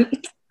God.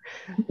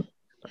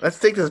 Let's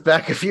take this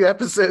back a few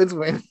episodes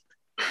when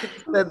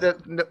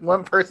that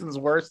one person's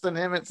worse than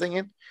him at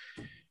singing.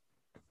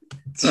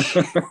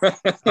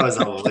 That was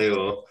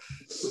unbelievable.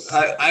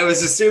 I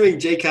was assuming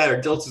J-Cat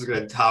or Dilch was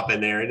going to top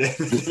in there, and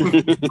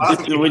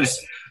we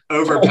just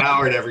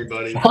overpowered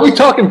everybody. Are we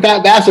talking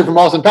Fat Bastard from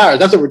Austin Powers?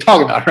 That's what we're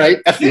talking about, right?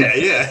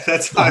 Yeah.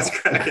 That's why I was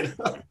cracking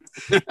up.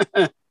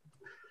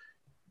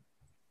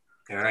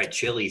 All right,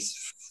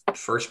 Chili's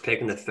first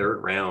pick in the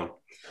third round.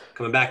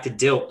 Coming back to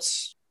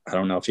Dilts. I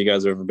don't know if you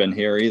guys have ever been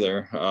here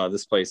either.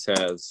 This place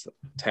has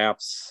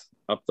taps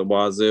up the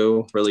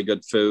wazoo, really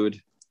good food.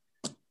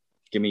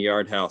 Give me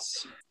Yard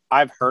House.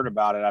 I've heard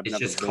about it. It's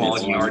just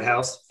called Yard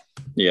House?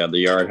 Yeah, the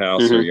Yard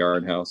House or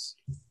Yard House.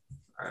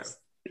 All right.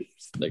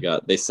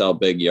 They sell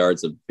big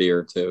yards of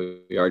beer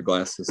too, yard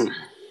glasses.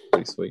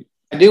 Pretty sweet.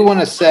 I do want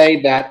to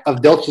say that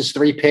of Dilch's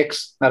 3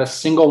 picks, not a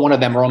single one of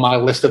them are on my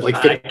list of like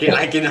 50.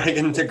 I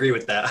can agree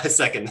with that. I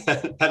second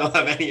that. I don't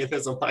have any of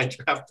those on my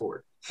draft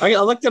board. I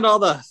looked at all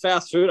the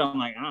fast food. I'm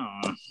like, oh,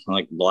 I'm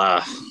like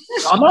blah.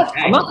 I'm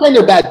not saying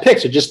they're bad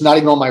picks. They're just not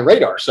even on my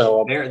radar.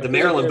 So the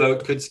Maryland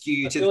vote could skew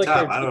you to the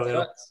top. I don't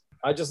know.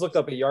 I just looked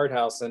up a Yard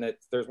House and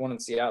there's one in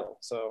Seattle.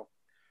 So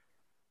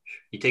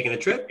you taking a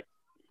trip?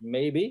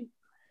 Maybe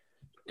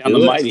down the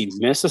mighty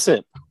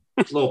Mississippi.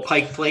 Little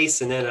Pike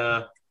Place and then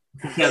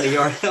down the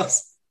Yard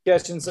House.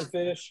 Catching some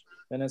fish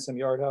and then some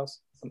Yard House,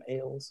 some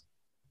ales.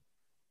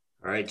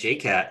 All right,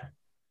 J-Cat.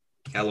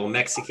 Got a little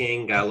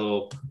Mexican, got a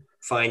little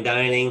fine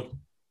dining.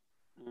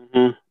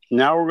 Mm-hmm.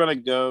 Now we're going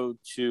to go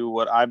to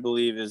what I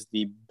believe is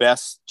the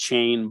best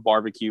chain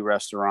barbecue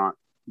restaurant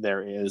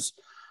there is,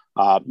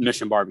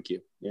 Mission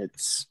Barbecue.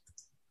 It's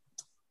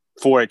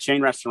for a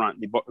chain restaurant.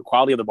 The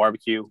quality of the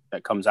barbecue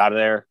that comes out of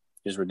there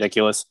is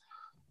ridiculous.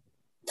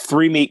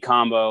 3 meat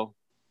combo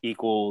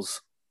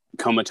equals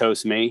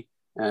comatose me,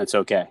 and it's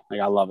okay. Like,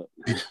 I love it.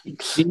 You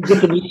can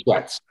get the meat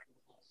sweats.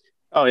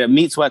 Oh yeah,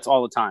 meat sweats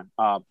all the time.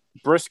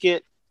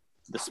 Brisket,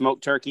 the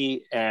smoked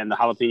turkey, and the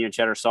jalapeno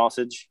cheddar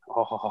sausage.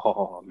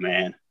 Oh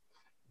man,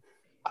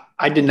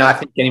 I did not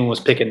think anyone was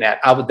picking that.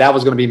 That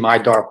was going to be my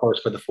dark horse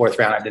for the 4th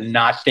round. I did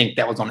not think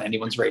that was on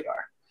anyone's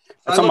radar.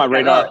 It's on my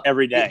radar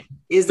every day.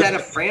 Is that a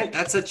franchise?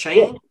 That's a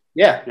chain?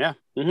 Yeah.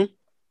 Mm-hmm.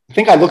 I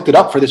think I looked it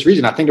up for this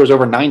reason. I think there was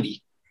over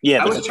 90.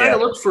 Yeah, I was trying to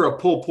look for a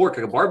pulled pork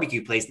at a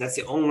barbecue place, and that's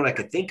the only one I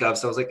could think of.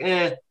 So I was like,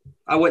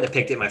 I wouldn't have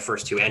picked it my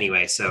first 2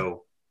 anyway.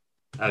 So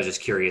I was just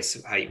curious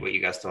what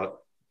you guys thought.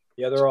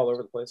 Yeah, they're all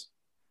over the place.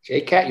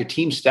 J-Cat, your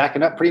team's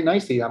stacking up pretty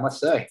nicely, I must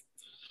say.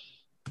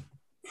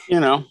 You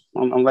know,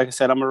 I'm like I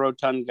said, I'm a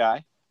rotund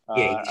guy.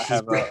 Yeah, I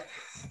have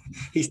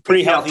he's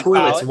pretty picking out healthy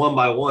toilets palate. one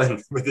by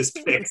one with his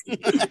picks.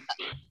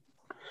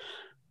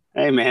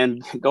 Hey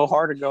man, go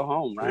hard or go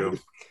home, right?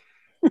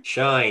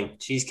 Shine,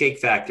 Cheesecake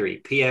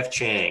Factory, PF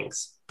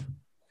Chang's.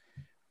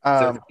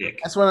 I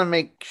just want to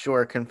make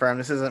sure, confirm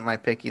this isn't my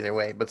pick either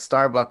way, but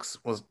Starbucks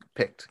was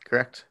picked,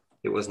 correct?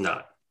 It was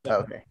not. Oh,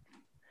 okay.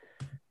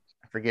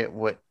 I forget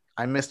what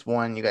I missed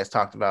one. You guys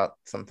talked about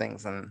some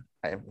things and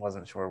I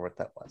wasn't sure what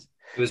that was.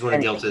 It was one of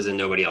Dilt's and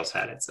nobody else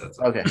had it. So it's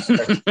okay.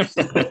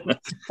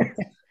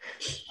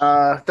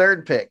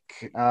 Third pick.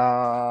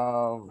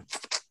 Going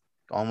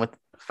with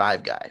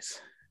Five Guys.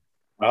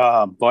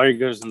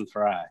 Burgers and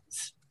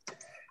fries.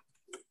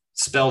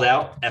 Spelled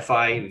out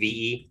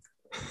FIVE.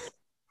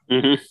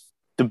 Mm-hmm.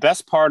 The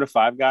best part of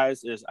Five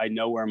Guys is I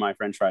know where my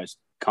French fries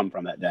come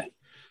from that day.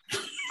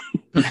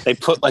 They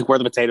put like where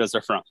the potatoes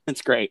are from.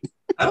 It's great.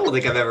 I don't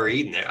think I've ever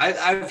eaten there.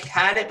 I've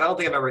had it, but I don't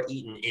think I've ever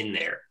eaten in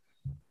there.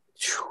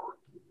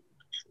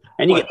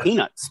 And you get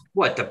peanuts.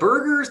 What, the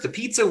burgers, the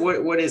pizza?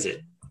 What is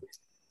it?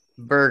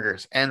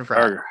 Burgers and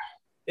fries. Burger.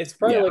 It's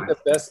probably like the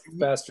best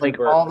fast food Like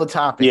burger. all the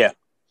toppings. Yeah.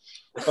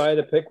 If I had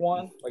to pick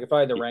one, like if I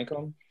had to rank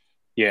them,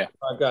 Yeah.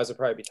 Five Guys would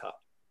probably be top.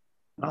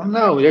 I don't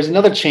know. There's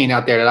another chain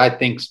out there that I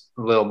think's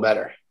a little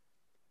better.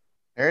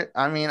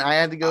 I mean, I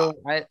had to go.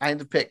 I had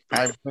to pick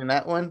between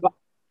that one.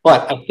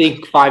 But I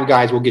think Five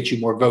Guys will get you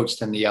more votes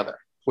than the other,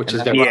 which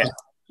is their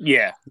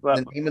Yeah. Well,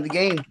 The name of the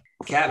game.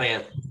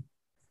 Catman.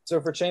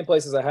 So for chain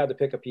places, I had to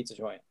pick a pizza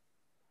joint.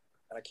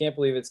 And I can't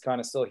believe it's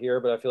kind of still here,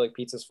 but I feel like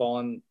pizza's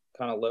fallen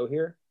kind of low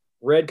here.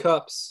 Red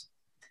Cups,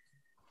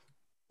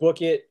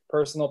 Book It,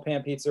 Personal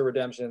Pan Pizza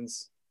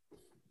Redemptions,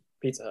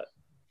 Pizza Hut.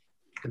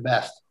 the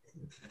best.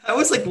 I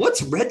was like,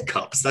 what's Red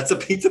Cups? That's a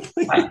pizza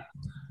place.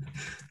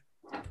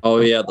 Oh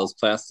yeah, those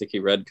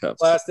plasticky red cups.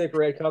 Plastic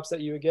red cups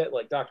that you would get,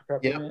 like Dr. Pepper.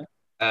 Yeah. Man.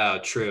 Oh,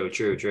 true.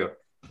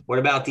 What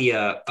about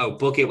the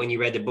Book It when you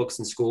read the books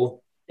in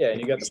school? Yeah,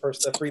 and you got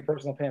the free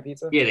Personal Pan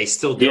Pizza. Yeah, they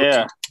still do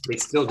Yeah. it. They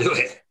still do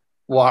it.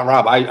 Well,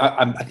 Rob,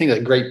 I think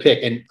that's a great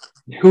pick. And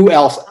who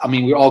else? I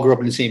mean, we all grew up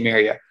in the same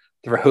area.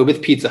 The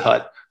Rehoboth Pizza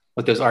Hut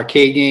with those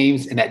arcade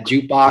games and that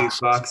jukebox.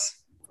 Jukebox.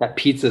 That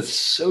pizza is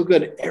so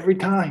good every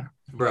time.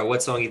 Bro,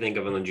 what song you think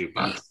of on the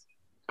jukebox?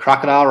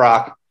 Crocodile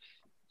Rock.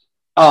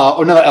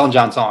 Another Ellen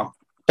John song.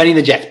 Benny and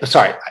the Jets.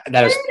 Sorry,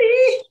 that is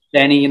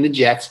Benny and the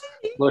Jets.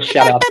 Little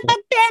shout out to Benny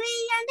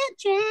and the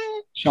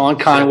Jets. Sean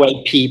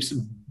Conway Peeps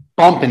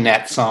bumping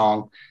that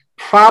song.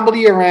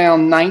 Probably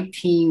around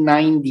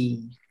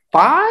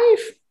 1995,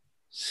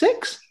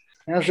 6.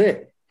 That's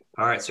it.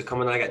 All right, so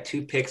coming on, I got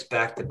 2 picks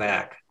back to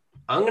back.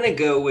 I'm going to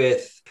go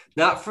with,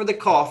 not for the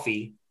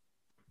coffee,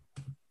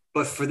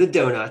 but for the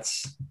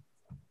donuts.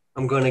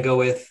 I'm going to go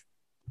with,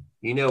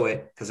 you know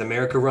it, because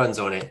America runs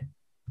on it,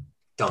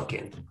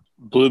 Dunkin'.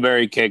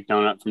 Blueberry cake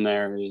donut from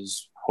there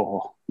is,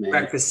 oh, man.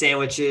 Breakfast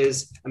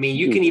sandwiches. I mean,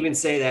 you can even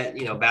say that,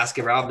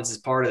 Baskin Robbins is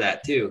part of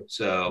that too.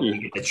 So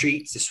you get the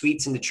treats, the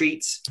sweets and the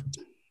treats.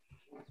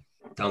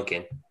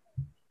 Dunkin'.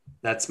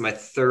 That's my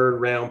 3rd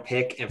round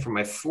pick. And for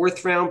my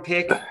 4th round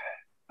pick,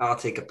 I'll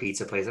take a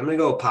pizza place. I'm going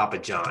to go with Papa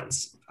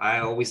John's. I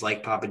always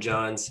like Papa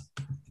John's.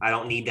 I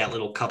don't need that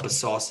little cup of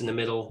sauce in the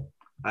middle.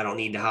 I don't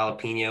need the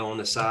jalapeno on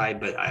the side,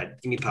 but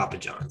give me Papa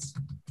John's.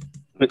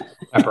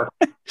 Pepper.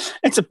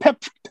 It's a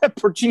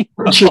pepperoni.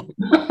 What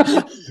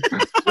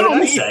did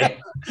I say?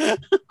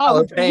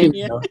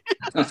 Jalapeno.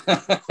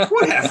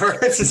 Whatever.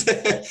 It's just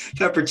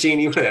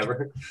pepperoni,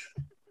 whatever.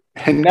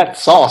 And that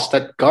sauce,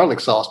 that garlic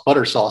sauce,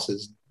 butter sauce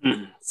is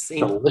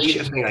Same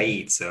delicious. thing I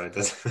eat, so it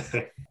doesn't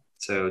matter.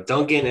 So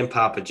Dunkin' and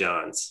Papa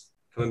John's.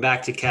 Coming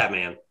back to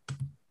Catman.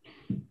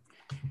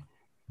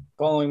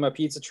 Following my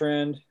pizza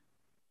trend,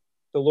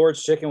 the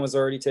Lord's Chicken was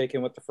already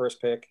taken with the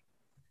first pick.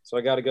 So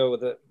I got to go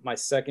with my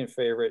second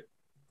favorite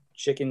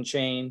chicken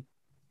chain.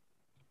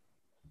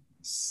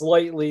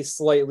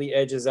 Slightly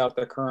edges out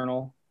the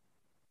Colonel.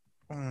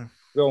 Going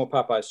with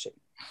Popeye's chicken.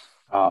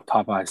 Oh,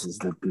 Popeyes is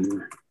the.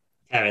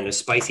 Having the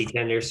spicy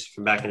tenders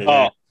from back in the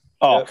day.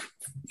 Oh, Yep.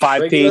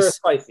 5 Regular or piece.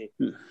 spicy.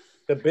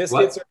 The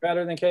biscuits are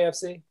better than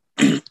KFC.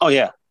 Oh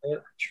yeah,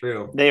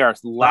 True. they are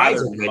Fries lathered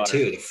are in good butter.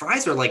 too. The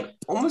fries are like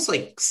almost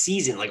like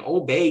seasoned, like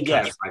Old Bay kind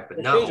Yes. of fries, but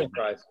The not Cajun Old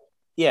Bay. fries.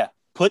 Yeah,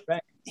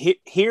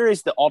 here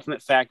is the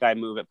ultimate fat guy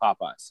move at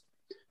Popeyes.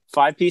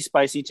 5-piece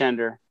spicy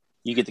tender.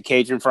 You get the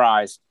Cajun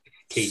fries.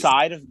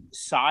 Cajun.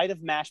 Side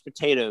of mashed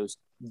potatoes.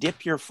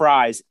 Dip your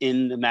fries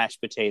in the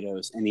mashed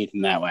potatoes and eat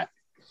them that way.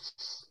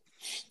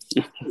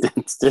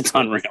 it's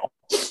unreal.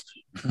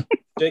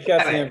 J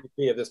Cat's the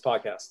MVP of this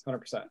podcast,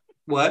 100%.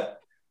 What?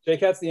 J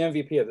Cat's the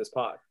MVP of this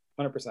pod,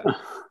 100%.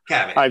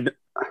 Kevin,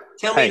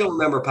 tell me you don't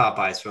remember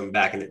Popeyes from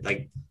back in the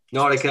like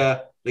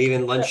Nautica,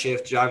 leaving lunch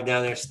shift, driving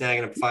down there,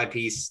 snagging a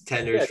 5-piece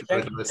tenders.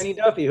 Yeah, Kenny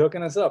Duffy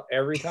hooking us up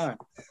every time.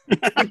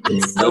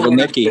 Little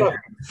Nicky.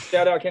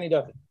 Shout out Kenny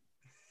Duffy.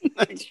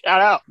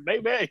 Shout out,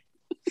 baby.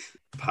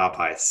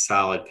 Popeyes,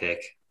 solid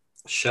pick.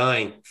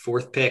 Shine,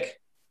 4th pick.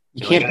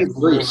 You can't pick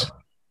Grease.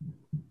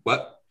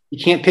 What?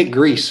 You can't pick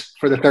Grease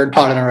for the 3rd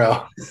pot in a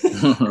row.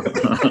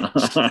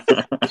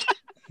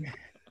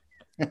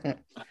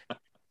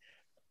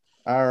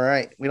 All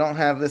right. We don't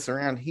have this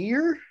around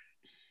here,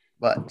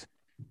 but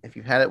if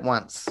you've had it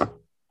once,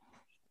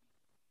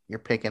 you're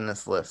picking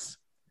this list.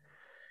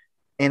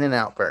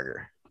 In-N-Out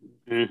Burger.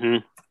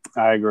 I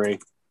agree.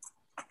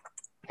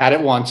 Had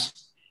it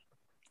once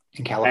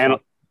in California.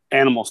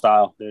 Animal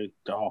style, dude.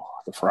 Oh,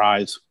 the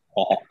fries.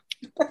 Oh.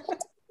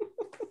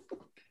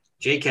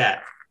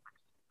 J-Cat,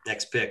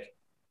 next pick.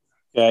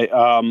 Okay,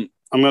 I'm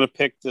going to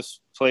pick this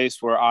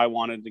place where I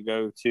wanted to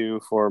go to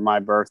for my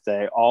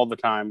birthday all the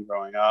time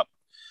growing up.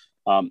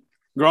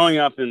 growing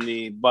up in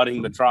the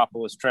budding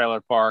metropolis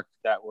trailer park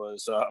that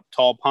was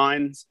Tall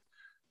Pines,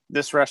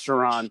 this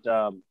restaurant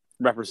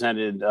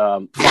represented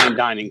fine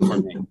dining for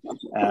me,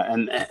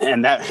 and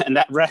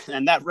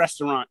that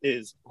restaurant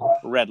is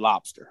Red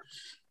Lobster.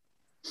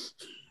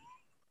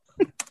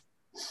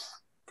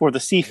 For the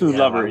seafood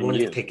lover, I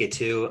wanted to pick it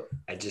too.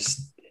 I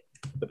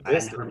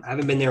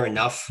haven't been there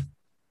enough.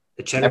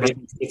 The cheddar bay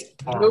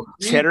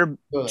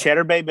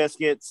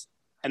biscuits,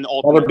 and the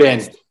Never ultimate.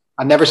 been.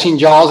 I've never seen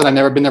Jaws, and I've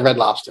never been to Red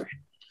Lobster.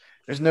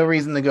 There's no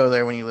reason to go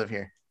there when you live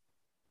here.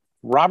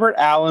 Robert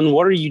Allen,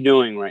 what are you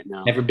doing right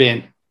now? Never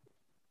been.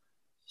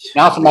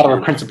 Now it's a matter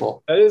of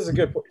principle. That is a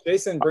good point.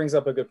 Jason brings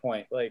up a good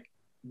point. Like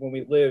when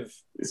we live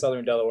in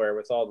Southern Delaware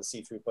with all the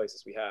seafood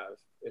places we have,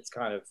 it's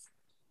kind of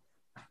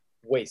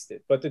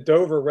wasted. But the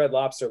Dover Red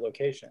Lobster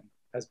location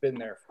has been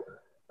there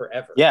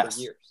forever, yes.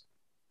 for years.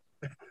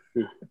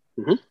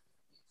 Mm-hmm.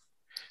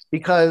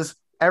 Because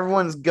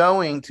everyone's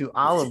going to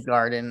Olive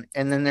Garden,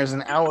 and then there's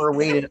an hour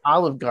wait at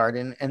Olive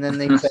Garden, and then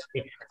they say,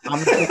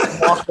 I'm going to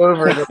walk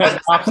over to Red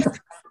Lobster.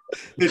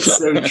 It's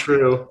so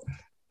true.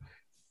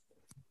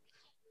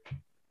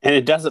 And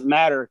it doesn't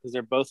matter because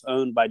they're both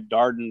owned by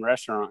Darden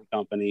Restaurant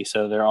Company,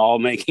 so they're all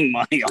making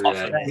money off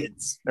of it.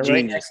 It's They're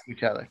right genius. next to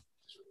each other.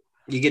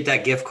 You get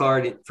that gift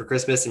card for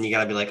Christmas, and you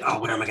gotta be like, "Oh,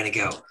 where am I gonna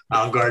go?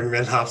 Olive Garden,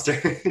 Red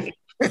Lobster."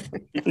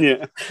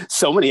 Yeah,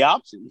 so many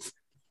options.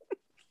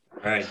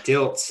 All right,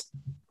 Dilts.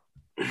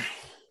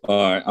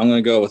 All right, I'm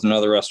going to go with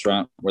another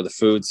restaurant where the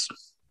food's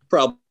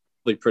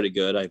probably pretty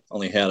good. I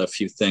only had a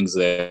few things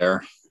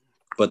there,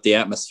 but the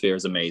atmosphere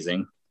is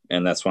amazing,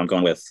 and that's why I'm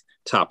going with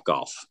Top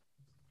Golf.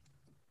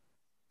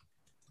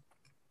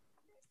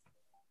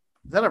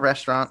 Is that a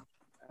restaurant?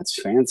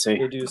 That's fancy.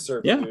 They do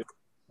serve Yeah. food.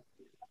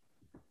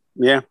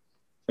 Yeah,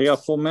 They got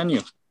a full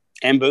menu.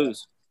 and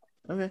booze.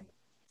 Okay.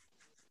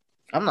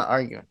 I'm not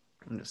arguing.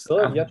 I'm just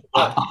Still have yet to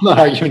I'm not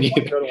arguing I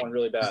either. go to one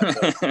really bad.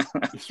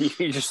 So.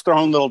 You're just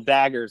throwing little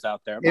daggers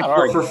out there. I'm not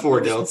Four for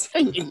arguing. 4,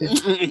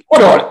 Dilts.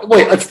 Hold on.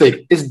 Wait, let's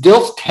think. Is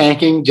Dilts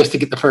tanking just to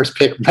get the first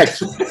pick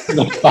next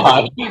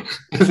pod?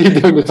 Is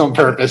he doing this on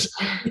purpose?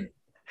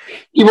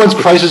 He wants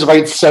prices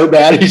right so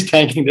bad he's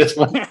tanking this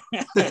one.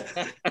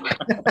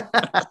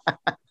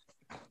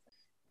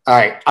 All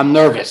right, I'm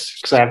nervous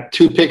because I have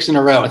 2 picks in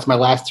a row. It's my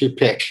last 2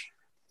 picks.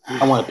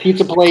 I want a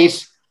pizza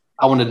place.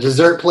 I want a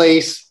dessert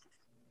place.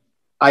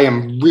 I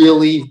am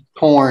really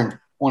torn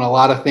on a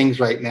lot of things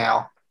right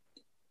now,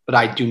 but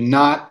I do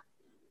not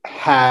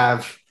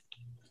have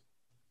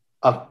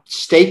a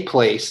steak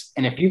place.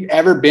 And if you've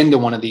ever been to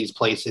one of these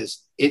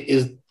places, it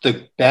is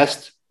the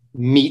best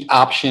meat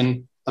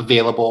option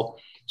available.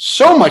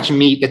 So much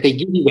meat that they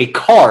give you a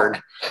card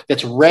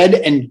that's red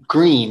and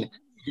green.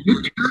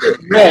 You turn it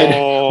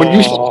red when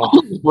you say,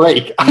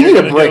 break. I need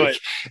a break.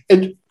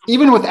 And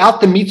even without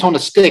the meats on the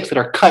sticks that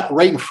are cut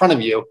right in front of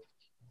you,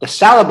 the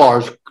salad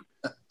bars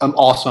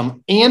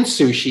awesome, and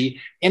sushi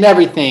and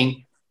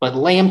everything, but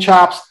lamb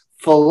chops,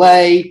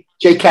 filet.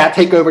 J-Cat,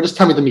 take over. Just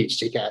tell me the meats,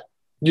 J-Cat.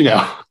 You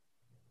know.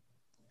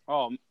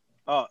 Oh,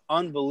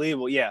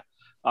 unbelievable. Yeah.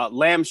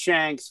 Lamb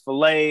shanks,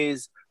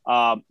 fillets,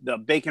 the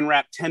bacon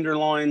wrapped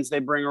tenderloins they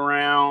bring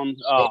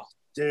around. Oh,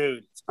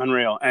 dude, it's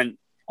unreal. And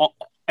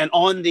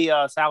on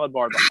the salad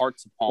bar, the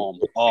hearts of palm.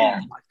 Oh, my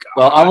God.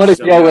 Well, I'm going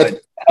to go with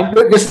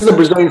this is a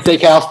Brazilian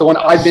steakhouse. The one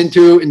I've been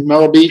to in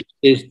Myrtle Beach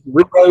is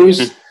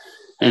Rio's.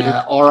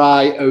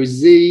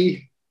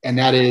 RIOZ, and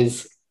that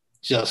is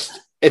just,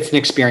 it's an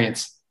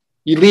experience.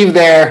 You leave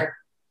there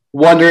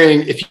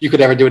wondering if you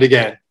could ever do it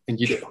again,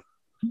 and you do.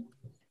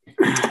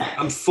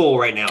 I'm full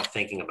right now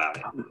thinking about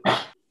it.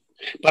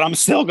 But I'm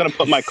still going to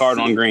put my card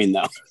on green,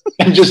 though.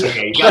 And just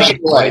Okay, you gotta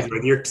get away with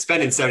it. You're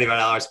spending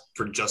 $75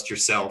 for just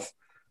yourself.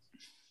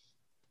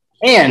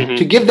 And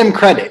to give them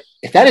credit,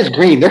 if that is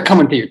green, they're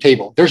coming to your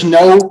table. There's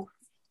no,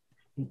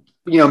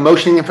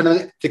 motioning for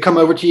them to come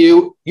over to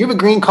you. You have a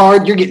green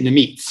card, you're getting the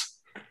meats.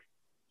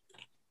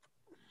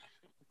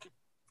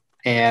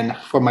 And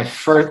for my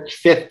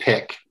 5th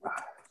pick,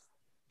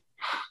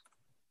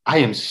 I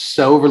am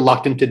so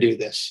reluctant to do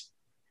this.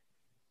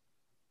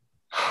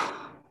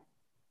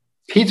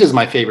 Pizza is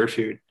my favorite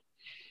food.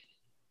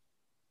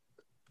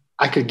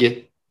 I could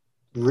get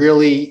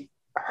really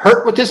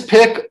hurt with this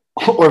pick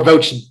or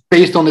vote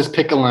based on this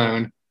pick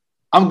alone.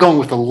 I'm going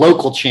with a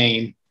local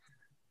chain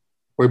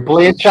where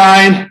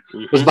Blanchine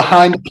was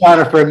behind the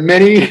counter for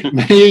many,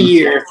 many a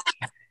year.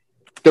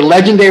 The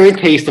legendary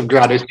taste of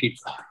Grotto's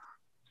Pizza.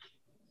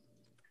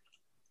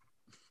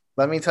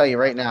 Let me tell you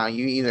right now,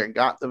 you either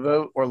got the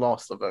vote or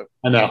lost the vote.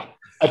 I know.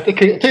 I took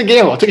a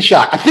gamble. I took a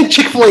shot. I think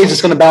Chick-fil-A is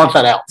just going to balance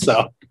that out.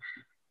 So,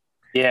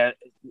 Yeah,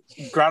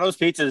 Grotto's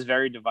Pizza is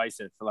very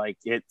divisive. Like,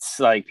 it's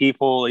like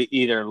people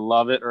either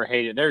love it or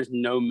hate it. There's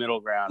no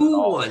middle ground at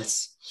Who all.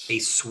 wants a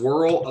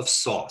swirl of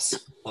sauce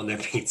on their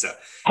pizza?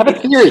 I have a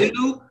theory.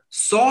 Too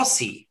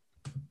saucy.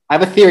 I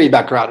have a theory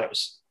about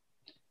Grotto's.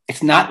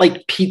 It's not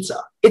like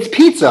pizza. It's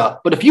pizza,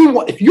 but if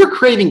you're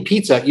craving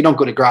pizza, you don't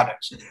go to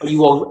Grotto's. But you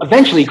will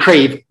eventually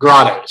crave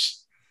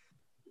Grotto's.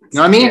 You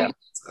know what I mean? Yeah.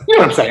 You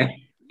know what I'm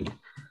saying?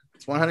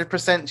 It's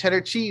 100%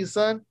 cheddar cheese,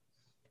 son.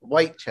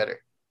 White cheddar.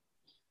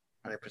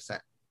 100%.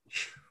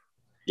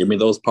 Give me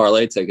those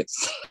parlay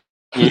tickets.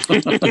 Let's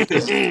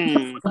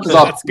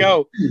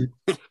go.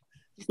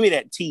 Give me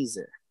that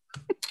teaser.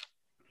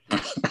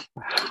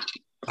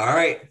 All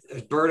right.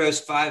 Birdo's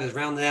 5 is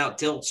rounding out.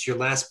 Dilts, your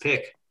last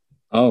pick.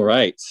 All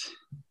right.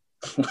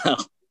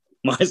 Well,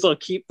 might as well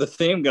keep the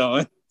theme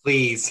going.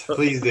 Please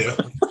do.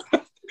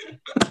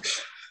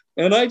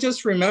 And I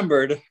just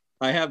remembered,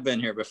 I have been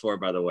here before,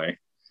 by the way.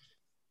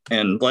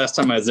 And last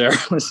time I was there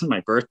was my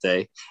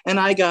birthday, and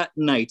I got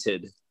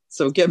knighted.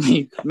 So get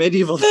me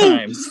medieval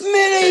times.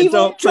 Medieval and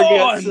don't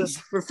forget times.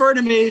 to refer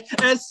to me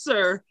as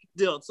Sir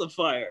Dilts of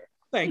Fire.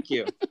 Thank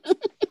you.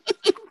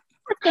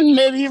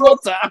 Medieval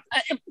times.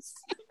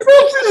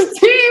 This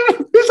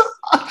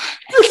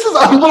is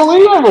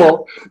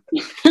unbelievable.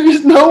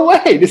 There's no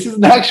way. This is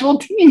an actual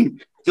team.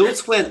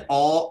 Dilts went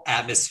all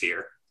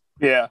atmosphere.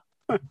 Yeah.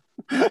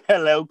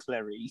 Hello,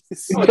 Clarice.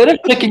 Instead of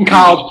picking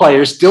college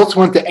players, Dilts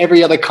went to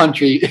every other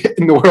country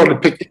in the world to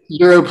pick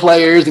Euro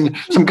players and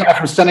some guy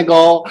from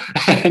Senegal.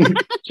 And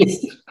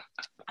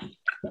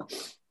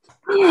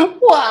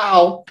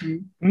wow.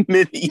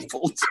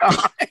 Medieval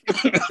time.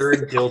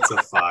 Third Dilts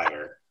of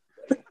Fire.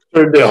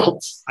 For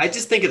Dilts. I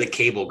just think of the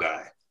cable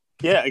guy.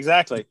 Yeah,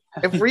 exactly.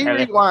 If we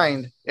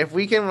rewind, if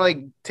we can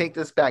like take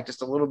this back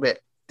just a little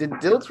bit, did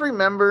Dilts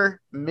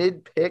remember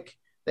mid-pick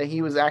that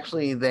he was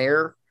actually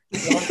there?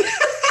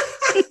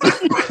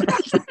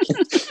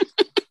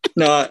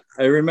 No,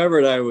 I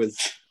remembered I was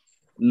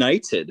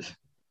knighted.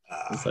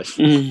 I thought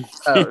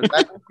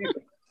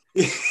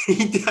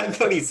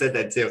he said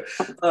that too.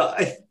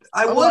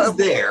 I was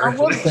there. I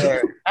was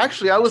there.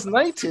 Actually, I was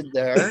knighted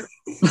there.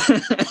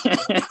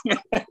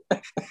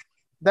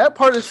 That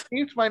part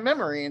escaped my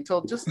memory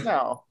until just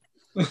now.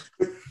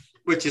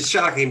 Which is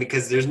shocking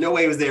because there's no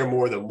way he was there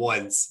more than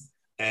once,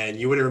 and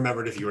you would have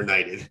remembered if you were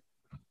knighted.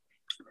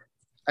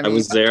 I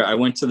was there. I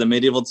went to the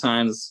Medieval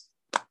Times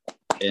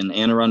in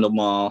Anne Arundel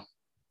Mall,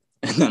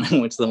 and then I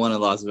went to the one in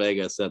Las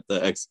Vegas at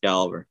the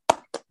Excalibur,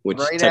 which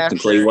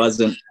technically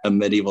wasn't a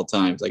Medieval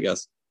Times, I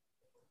guess.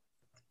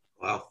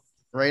 Wow.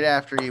 Right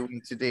after you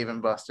went to Dave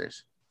and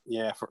Buster's.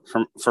 Yeah,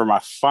 for my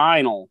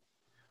final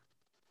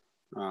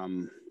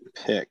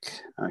pick,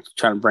 I'm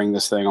trying to bring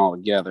this thing all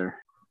together.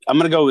 I'm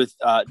going to go with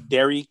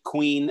Dairy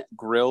Queen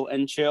Grill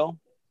and Chill.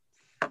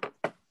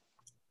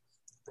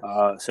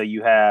 So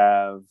you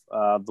have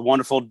the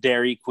wonderful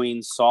Dairy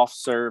Queen soft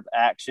serve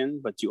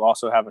action, but you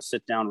also have a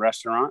sit-down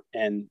restaurant.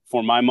 And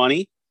for my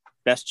money,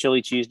 best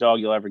chili cheese dog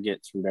you'll ever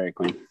get from Dairy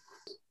Queen.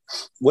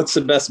 What's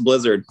the best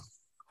Blizzard?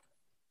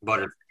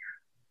 Butter.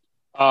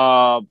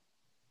 Butterfinger.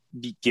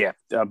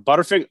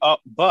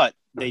 But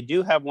they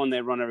do have one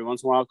they run every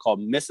once in a while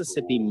called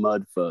Mississippi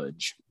Mud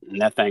Fudge.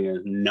 And that thing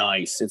is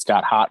nice. It's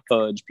got hot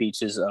fudge,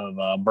 pieces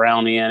of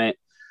brownie in it,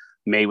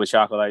 made with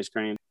chocolate ice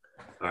cream.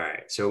 All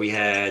right. So we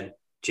had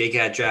Jake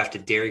had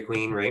drafted Dairy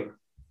Queen, right?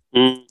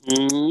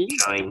 Mm-hmm.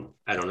 Shine.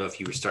 I don't know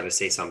if you were starting to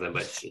say something,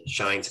 but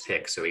Shine's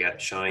pick. So we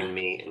got Shine,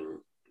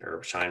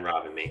 Shine,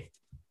 Rob, and me.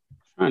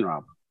 Shine,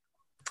 Rob.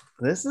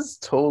 This is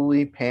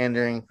totally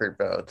pandering for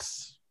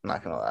votes. I'm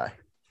not going to lie.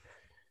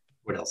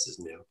 What else is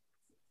new?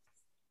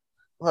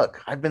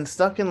 Look, I've been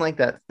stuck in like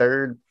that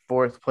third,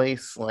 fourth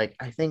place, like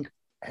I think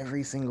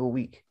every single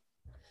week,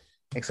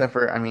 except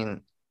for,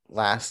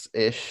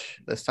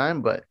 last-ish this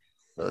time, but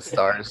the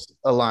stars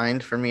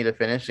aligned for me to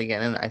finish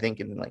again, and I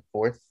think in like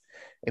fourth,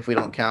 if we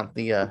don't count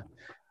the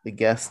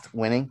guest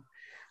winning.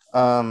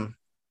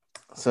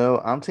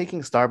 So I'm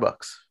taking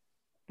Starbucks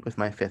with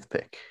my fifth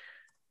pick.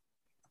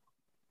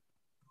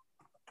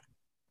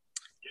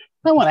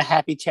 I want a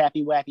happy,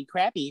 chappy, wappy,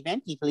 crappy,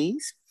 venti,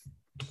 please.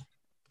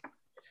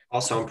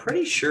 Also, I'm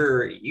pretty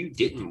sure you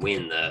didn't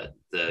win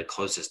the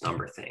closest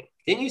number thing.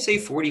 Didn't you say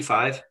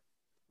 45?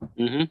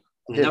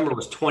 Mm-hmm. The number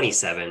was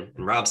 27,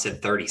 and Rob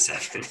said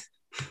 37.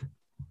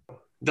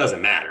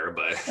 Doesn't matter,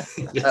 but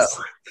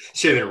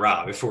should have been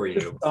Rob before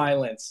you.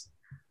 Silence.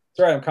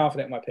 That's right. I'm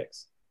confident in my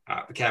picks.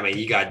 Cammy,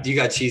 you got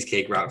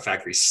Cheesecake Rock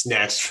Factory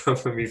snatched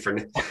from me for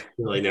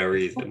really no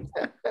reason.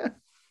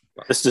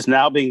 This is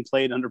now being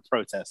played under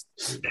protest.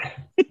 All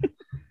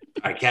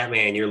right,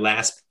 Catman, your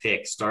last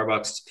pick.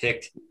 Starbucks is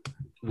picked.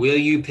 Will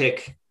you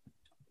pick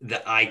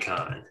the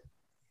icon?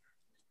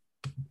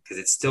 Because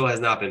it still has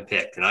not been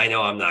picked, and I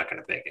know I'm not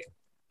going to pick it.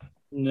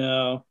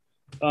 No.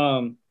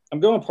 I'm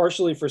going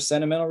partially for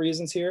sentimental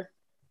reasons here.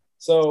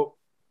 So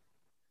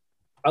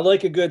I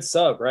like a good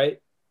sub, right?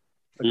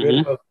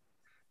 A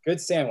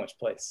good sandwich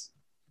place.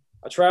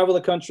 I travel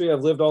the country.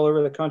 I've lived all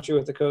over the country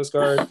with the Coast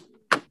Guard.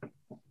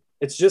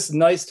 It's just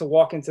nice to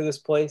walk into this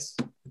place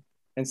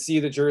and see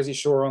the Jersey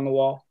Shore on the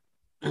wall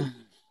and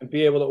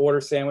be able to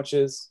order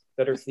sandwiches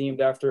that are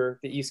themed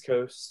after the East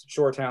Coast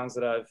shore towns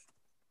that I've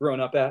grown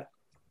up at.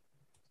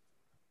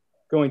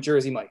 Going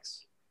Jersey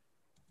Mike's.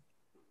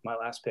 My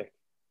last pick.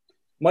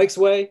 Mike's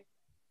Way,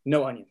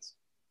 no onions.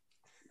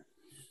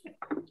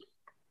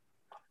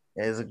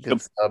 It is a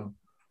good sub.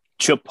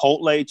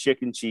 Chipotle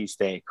chicken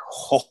cheesesteak.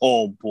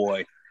 Oh,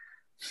 boy.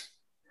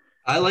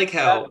 I like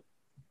how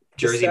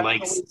Jersey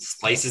Mike's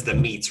slices the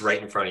meats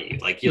right in front of you.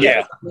 Like,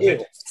 yeah.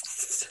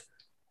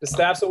 The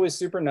staff's always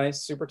super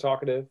nice, super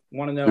talkative.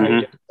 Want to know how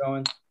you're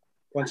going.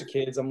 Bunch of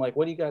kids. I'm like,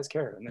 what do you guys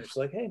care? And they're just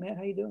like, hey man,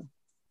 how you doing?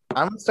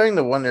 I'm starting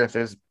to wonder if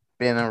there's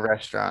been a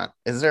restaurant.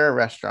 Is there a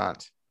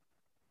restaurant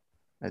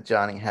that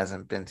Johnny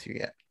hasn't been to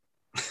yet?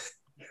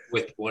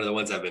 With one of the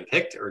ones I've been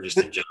picked, or just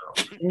in general?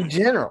 In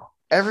general,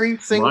 every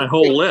single My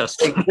whole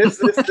list. like,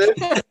 this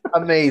is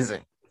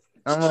amazing.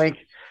 I'm like,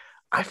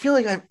 I feel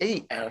like I've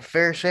ate at a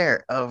fair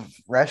share of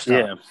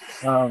restaurants.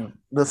 Yeah.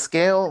 The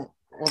scale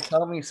will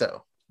tell me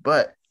so,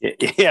 but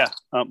Yeah.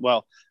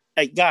 Well,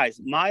 hey guys,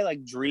 my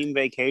like dream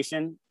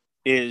vacation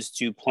is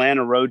to plan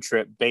a road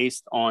trip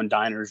based on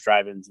diners,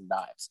 drive-ins, and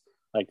dives.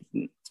 Like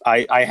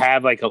I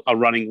have like a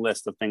running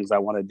list of things I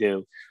want to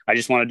do. I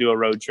just want to do a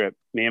road trip,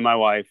 me and my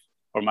wife,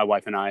 or my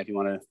wife and I, if you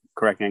want to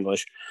correct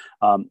English,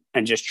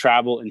 and just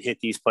travel and hit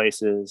these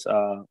places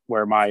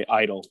where my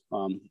idol,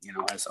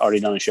 has already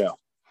done a show.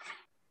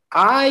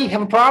 I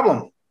have a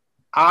problem.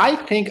 I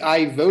think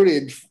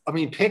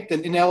picked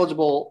an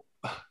ineligible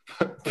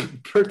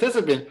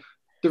participant.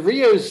 The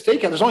Rio's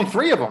Steakhouse, there's only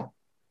 3 of them.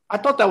 I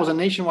thought that was a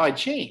nationwide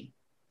chain.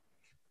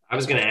 I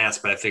was going to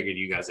ask, but I figured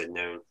you guys had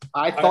known.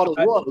 I thought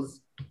it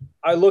was.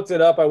 I looked it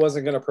up. I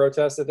wasn't going to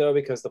protest it though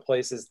because the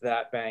place is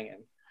that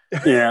banging.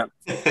 Yeah,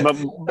 but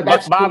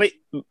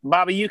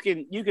Bobby, you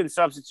can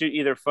substitute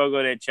either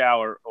Fogo de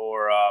Chao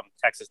or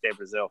Texas de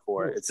Brazil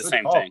for it. It's the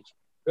same thing.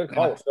 Good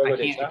call.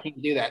 I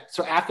can't do that.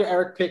 So after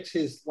Eric picks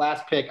his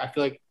last pick, I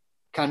feel like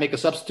kind of make a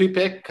substitute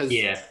pick because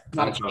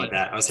not wrong with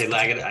that. I would say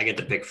I get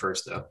the pick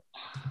first though.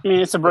 I mean,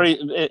 it's a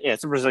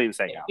Brazilian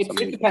steakhouse.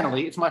 It's a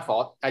penalty. It's my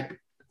fault.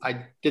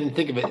 I didn't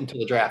think of it until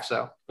the draft.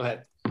 So go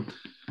ahead.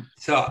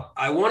 So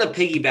I want to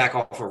piggyback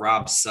off of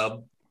Rob's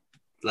sub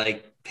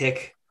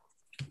pick,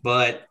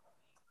 but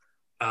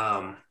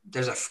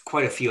there's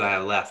quite a few I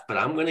have left. But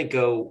I'm going to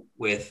go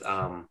with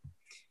all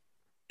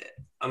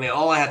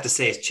I have to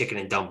say is chicken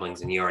and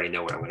dumplings, and you already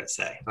know what I'm going to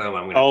say.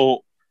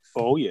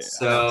 Oh yeah.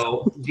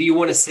 So do you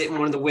want to sit in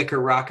one of the wicker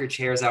rocker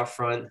chairs out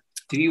front?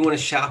 Do you want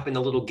to shop in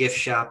the little gift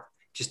shop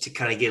just to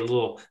kind of get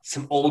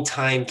some old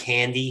time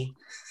candy?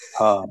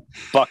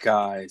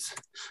 Buckeyes.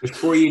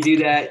 Before you do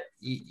that,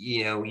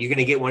 you're going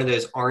to get one of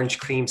those orange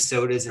cream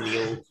sodas in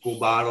the old school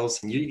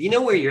bottles. And you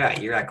know where you're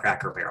at. You're at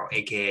Cracker Barrel,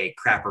 a.k.a.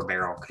 Crapper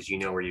Barrel, because you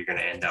know where you're going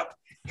to end up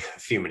a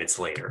few minutes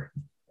later.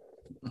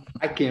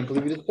 I can't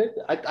believe you just picked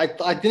it.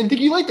 I didn't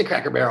think you liked the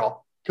Cracker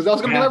Barrel because that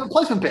was going to be my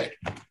replacement pick.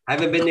 I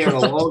haven't been there in a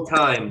long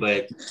time,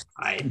 but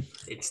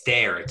it's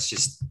there. It's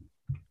just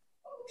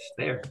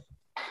there.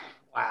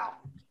 Wow.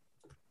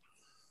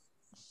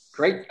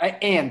 Great.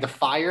 And the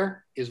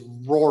fire is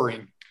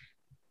roaring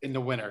in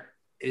the winter.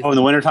 In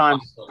the wintertime?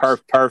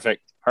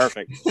 Perfect.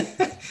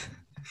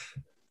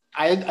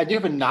 I do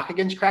have a knock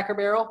against Cracker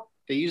Barrel.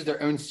 They use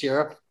their own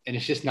syrup, and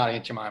it's just not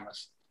Aunt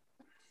Jemima's.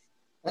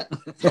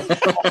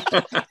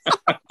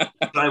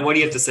 Brian, what do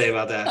you have to say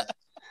about that?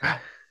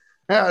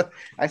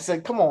 I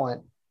said, come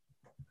on.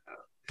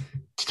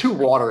 It's too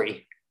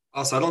watery.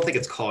 Also, I don't think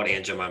it's called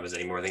Aunt Jemima's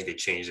anymore. I think they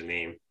changed the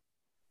name.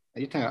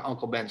 You're talking about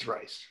Uncle Ben's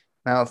rice.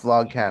 Now it's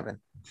Log Cabin.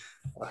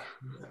 All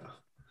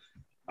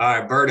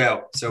right,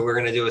 Birdo. So we're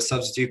going to do a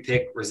substitute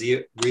pick.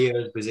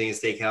 Rio's Brazilian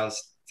Steakhouse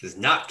does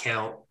not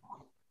count.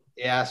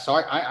 Yeah,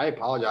 sorry. I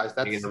apologize.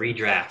 That's You're going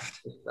to redraft.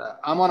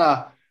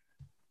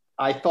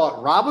 I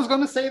thought Rob was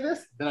going to say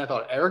this. Then I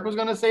thought Eric was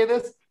going to say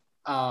this.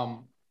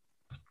 I'm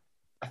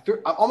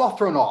all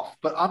thrown off,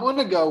 but I'm going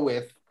to go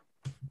with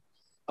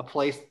a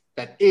place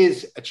that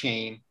is a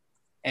chain,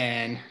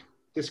 and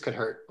this could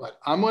hurt, but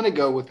I'm going to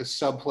go with a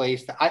sub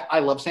place that I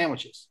love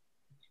sandwiches,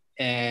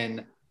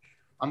 and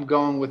I'm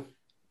going with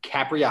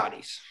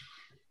Capriati's.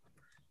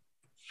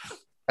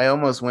 I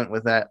almost went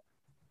with that.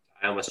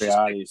 I almost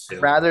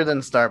rather than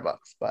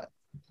Starbucks, but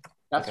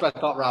that's what I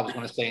thought Rob was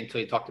going to say until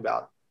he talked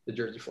about the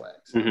Jersey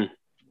flags. Mm-hmm.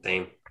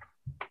 Same.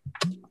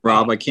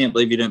 Rob, I can't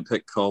believe you didn't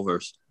pick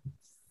Culver's.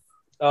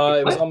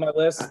 It was on my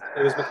list.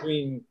 It was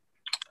between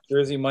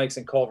Jersey Mike's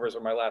and Culver's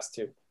were my last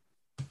 2.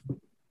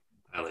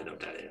 I only know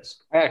what that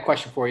is. I got a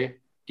question for you.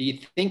 Do you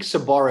think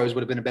Sbarro's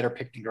would have been a better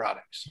pick than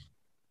Grotto's?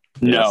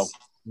 No.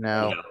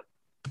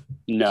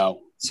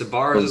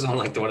 Sbarro's is on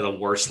one of the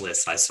worst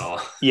lists I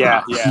saw.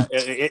 Yeah.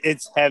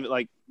 It's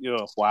heavy.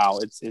 Wow.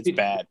 It's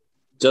bad.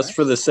 Just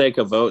for the sake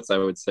of votes, I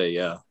would say,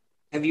 yeah.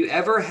 Have you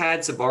ever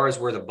had Sbarro's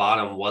where the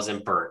bottom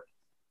wasn't burnt?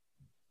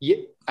 Yeah,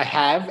 I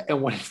have,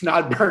 and when it's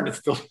not burned, it's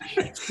still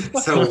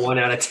So 1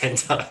 out of 10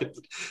 times.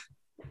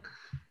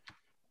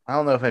 I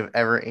don't know if I've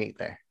ever ate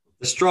there.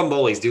 The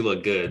strombolis do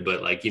look good,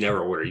 but you never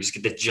order. You just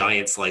get the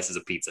giant slices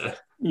of pizza.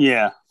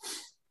 Yeah.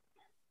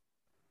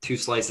 2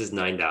 slices,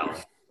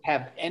 $9.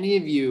 Have any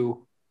of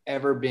you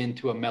ever been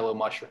to a Mellow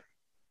Mushroom?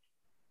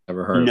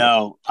 Ever heard?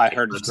 No, I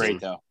heard it's great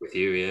though. With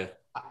you, yeah.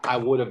 I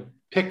would have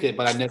picked it,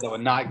 but I know that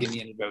would not give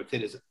me any votes.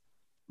 It is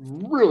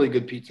really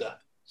good pizza.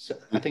 So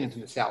I think it's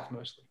in the South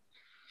mostly.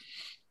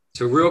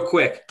 So real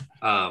quick,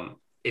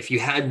 if you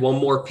had one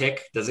more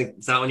pick,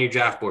 it's not on your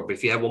draft board, but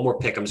if you had one more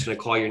pick, I'm just going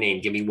to call your name.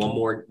 Give me one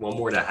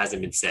more that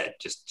hasn't been said,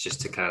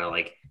 just to kind of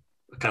like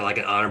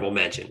an honorable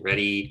mention.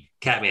 Ready,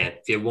 Catman?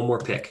 If you had one more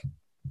pick,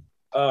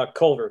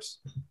 Culver's.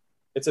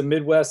 It's a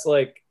Midwest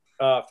like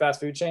fast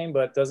food chain,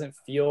 but it doesn't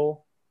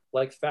feel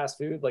like fast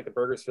food. Like the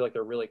burgers feel like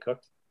they're really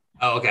cooked.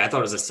 Oh, okay. I thought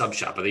it was a sub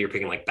shop. I thought you were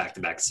picking like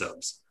back-to-back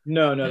subs.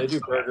 No, they do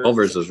burgers.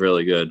 Culver's is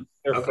really good.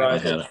 They're Okay. fried I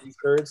had like cheese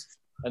curds,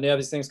 and they have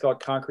these things called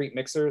concrete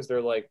mixers.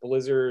 They're like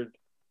Blizzard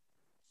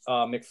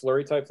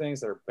McFlurry type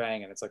things that are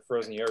banging. It's like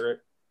frozen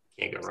yogurt.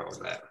 Can't go wrong with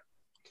that.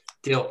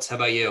 Dilts, how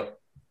about you?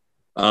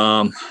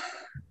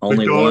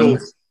 Only one.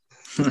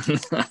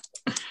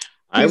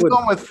 I He's would.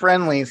 going with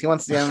Friendlies. He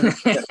wants the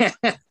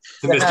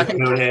Mr.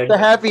 Conehead. the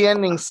happy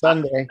ending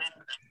Sunday.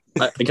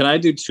 Can I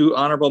do 2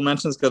 honorable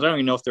mentions? Because I don't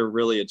even know if they're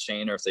really a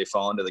chain or if they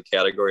fall into the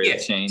category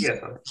of chain.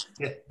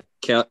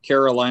 Yeah.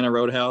 Carolina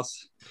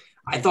Roadhouse.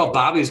 I thought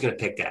Bobby was going to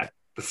pick that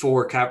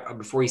before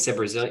he said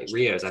Brazilian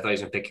Rios. I thought he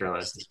was going to pick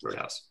Carolina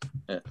Roadhouse.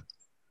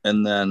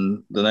 And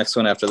then the next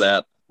one after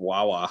that,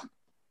 Wawa.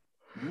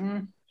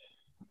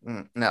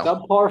 No.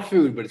 Subpar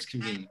food, but it's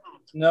convenient.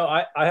 No,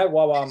 I had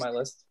Wawa on my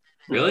list.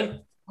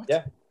 Really?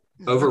 Yeah.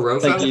 Over I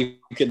Rofo? think you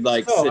could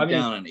sit I mean-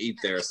 down and eat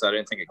there, so I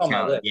didn't think it On my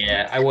counted. list.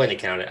 Yeah, I wouldn't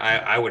have counted.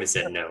 I would have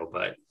said no,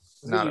 but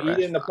Not You a eat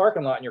it in the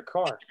parking lot in your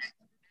car.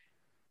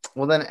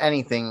 Well, then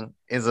anything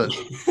is a.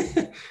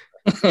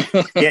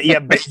 Yeah.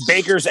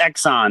 Baker's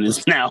Exxon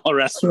is now a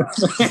restaurant.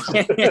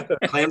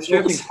 clam Something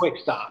strips. quick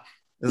stop.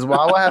 Does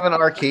Wawa have an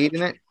arcade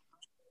in it?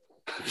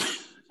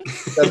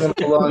 Doesn't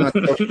belong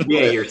on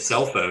Yeah, your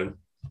cell phone.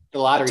 The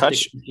lottery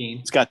Touch. ticket machine.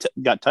 It's got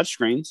touch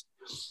screens.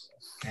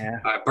 Yeah.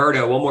 All right,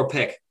 Berto, one more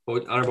pick.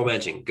 Honorable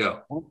mention.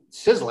 Go.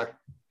 Sizzler.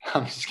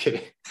 I'm just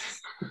kidding.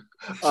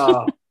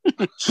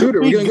 Shoot,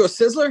 are we going to go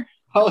Sizzler?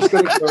 I was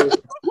going to go.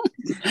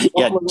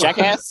 Yeah, Buffalo-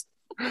 jackass.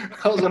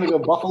 I was going to go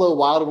Buffalo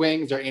Wild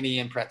Wings or Annie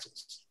Ann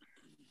pretzels.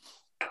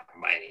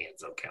 My Annie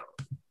Ann's don't count.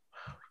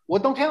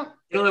 What don't count?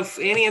 They don't have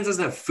Annie Ann's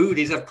doesn't have food.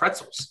 These have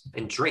pretzels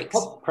and drinks.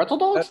 Oh, pretzel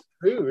dogs? That's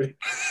food.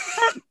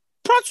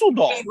 Pretzel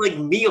dog. They like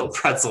meal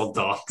pretzel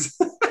dogs.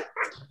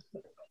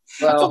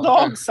 Pretzel Well,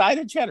 dog, side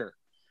of cheddar.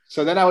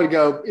 so then I would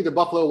go either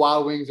Buffalo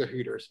Wild Wings or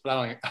Hooters,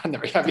 but I've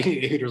never had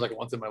eaten Hooters like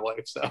once in my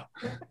life. So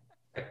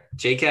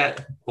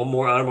JCat, one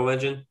more honorable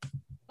mention.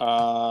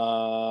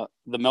 The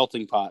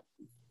melting pot.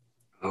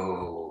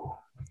 Oh,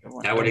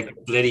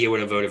 Lydia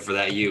would have voted for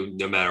that.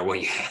 No matter what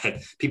you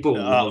had. People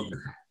love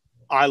her.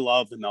 I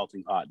love the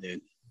melting pot,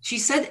 dude. She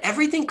said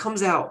everything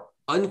comes out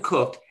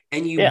uncooked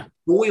and you Yeah.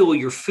 boil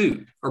your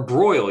food or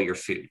broil your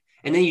food.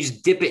 And then you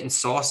just dip it in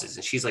sauces.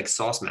 And she's like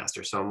sauce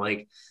master. So I'm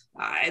like,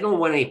 I don't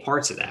want any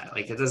parts of that.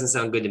 Like, it doesn't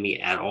sound good to me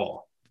at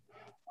all.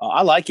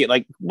 I like it.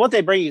 Like what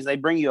they bring you is they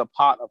bring you a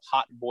pot of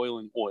hot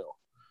boiling oil.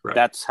 Right.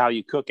 That's how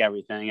you cook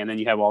everything. And then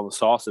you have all the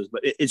sauces,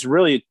 but it's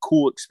really a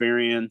cool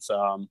experience.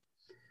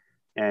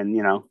 And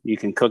you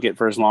can cook it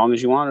for as long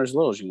as you want or as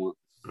little as you want.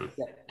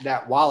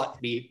 that wallet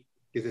beef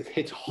because it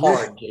hits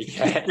hard,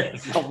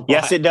 JK.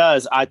 Yes, it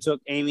does. I took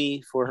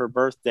Amy for her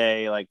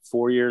birthday like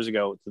 4 years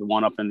ago to the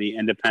one up in the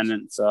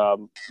Independence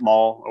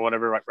Mall or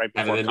whatever, right Haven't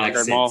before been back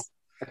Concord Mall. since.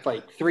 That's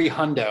like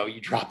 $300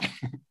 you drop.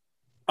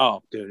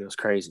 Oh, dude, it was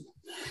crazy.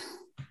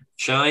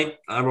 Shine,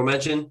 honorable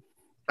mention.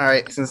 All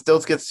right, since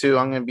Stilts gets 2,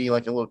 I'm going to be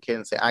like a little kid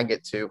and say I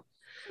get 2.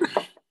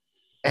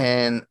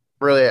 And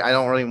really, I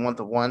don't really want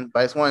the 1, but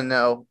I just want to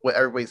know what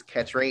everybody's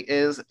catch rate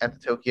is at the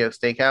Tokyo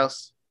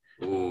Steakhouse.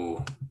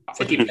 Ooh,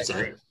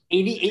 50%.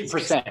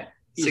 88%.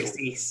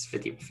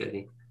 60,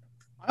 50.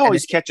 I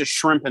always catch a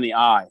shrimp in the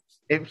eye.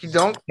 If you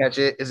don't catch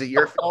it, is it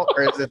your fault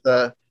or is it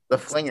the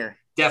flinger?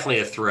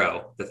 Definitely the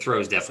throw. The throw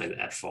is definitely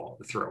at fault.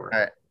 The thrower. All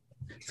right.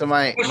 So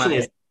my Question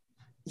is, Is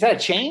that a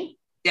chain?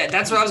 yeah,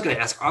 that's what I was going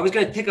to ask. I was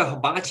going to pick a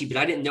hibachi, but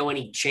I didn't know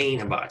any chain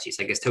hibachis.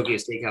 I guess Tokyo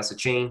Steakhouse a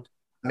chain.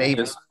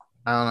 maybe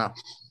I don't know,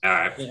 All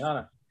right.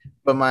 Yeah,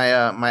 but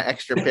my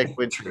extra pick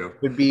True.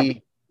 would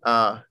be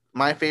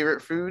my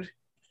favorite food.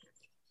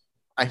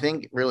 I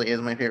think really is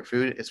my favorite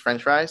food is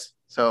French fries.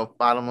 So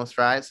bottomless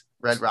fries,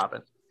 Red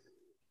Robin.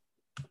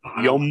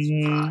 Yum.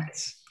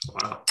 Fries.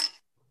 Wow.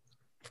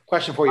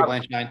 Question for you,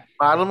 Blanchine.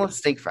 Bottomless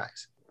steak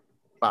fries.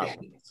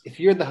 Bottomless. If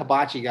you're the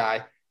hibachi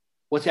guy,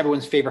 what's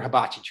everyone's favorite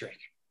hibachi trick?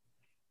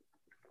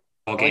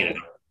 Volcano.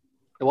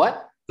 The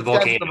what? The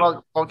That's volcano.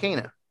 the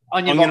volcano.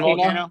 Onion Onion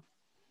volcano? volcano?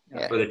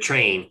 Yeah. Or the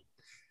train.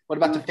 What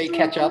about the fake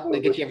ketchup they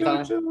get you every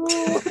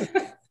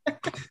time?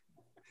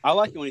 I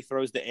like it when he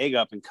throws the egg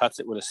up and cuts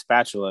it with a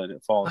spatula and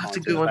it falls That's a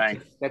onto good the one.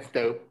 thing. That's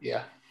dope.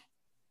 Yeah.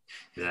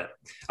 Yeah.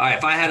 All right.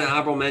 If I had an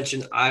honorable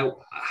mention, I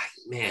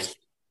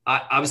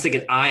was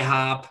thinking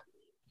IHOP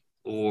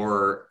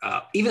or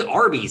even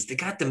Arby's. They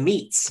got the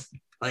meats.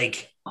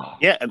 Like,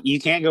 Yeah, you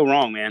can't go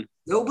wrong, man.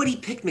 nobody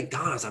picked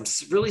McDonald's. I'm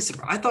really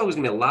surprised. I thought it was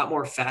going to be a lot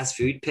more fast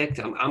food picked.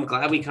 I'm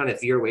glad we kind of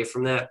veered away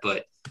from that.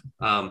 But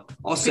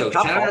also,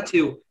 shout out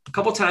to a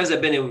couple times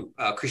I've been in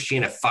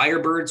Christiana,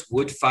 Firebirds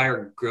Wood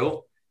Fire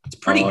Grill. It's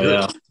pretty good.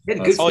 Yeah. They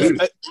had good Oh,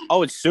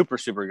 food. it's super,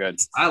 super good.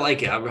 I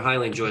like it. I would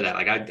highly enjoy that.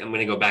 Like I'm going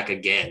to go back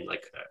again.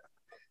 Like,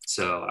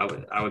 so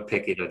I would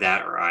pick either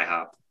that or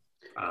IHOP.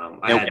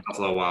 I had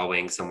Buffalo Wild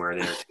Wings somewhere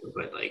there too,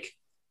 but like,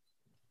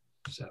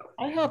 so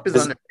IHOP is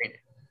Is- underrated.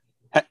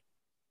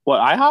 What,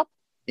 IHOP?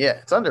 Yeah,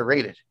 it's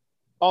underrated.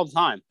 All the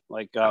time.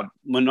 Like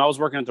when I was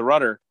working at the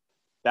Rudder,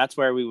 That's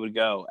where we would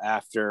go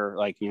after,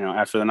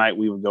 after the night.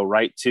 We would go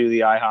right to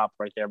the IHOP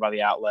right there by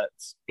the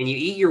outlets. And you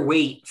eat your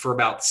weight for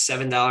about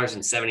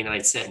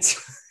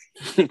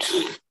 $7.79.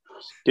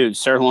 Dude,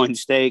 sirloin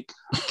steak,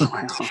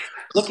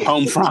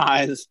 home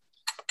fries.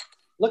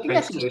 Looking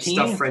French at this toast, team,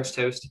 stuffed French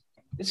toast.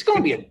 it's going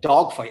to be a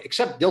dogfight,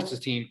 except Diltz's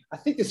team. I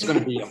think this is going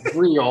to be a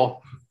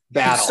real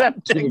battle.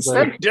 Except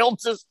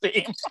Diltz's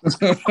team.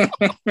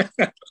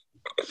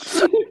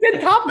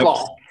 Good top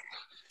ball.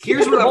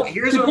 Here's what I'm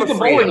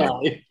afraid of.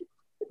 Alley.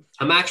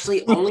 I'm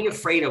actually only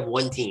afraid of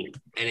one team,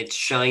 and it's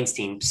Shine's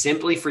team,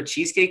 simply for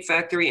Cheesecake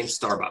Factory and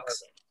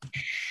Starbucks.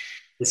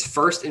 His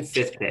first and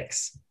fifth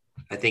picks.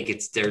 I think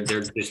they're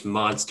just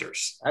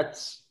monsters.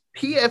 That's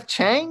PF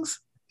Chang's?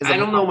 I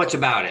don't know much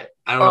about it.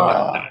 I don't know much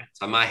about it.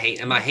 So am I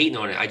hating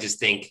on it? I just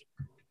think.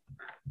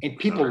 and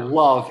people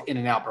love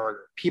In-N-Out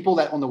Burger. People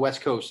that on the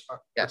West Coast,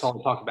 that's all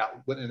they talk about.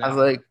 I was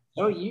like,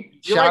 oh,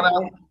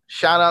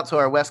 shout out to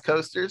our West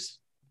Coasters.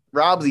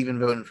 Rob's even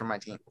voting for my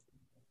team.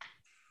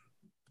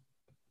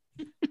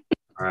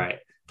 All right.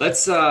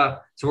 Let's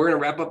so we're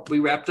gonna wrap up. We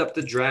wrapped up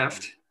the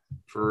draft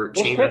for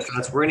chain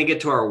restaurants. We're gonna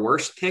get to our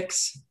worst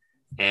picks,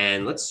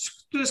 and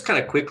let's do this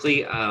kind of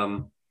quickly.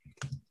 I'm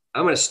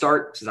gonna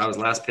start since I was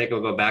last pick.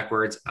 I'll go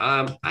backwards.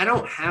 I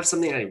don't have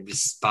something I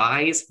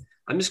despise.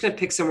 I'm just gonna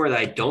pick somewhere that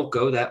I don't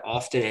go that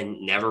often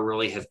and never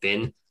really have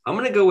been. I'm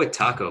gonna go with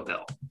Taco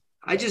Bell.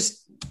 I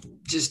just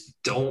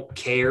don't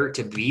care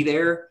to be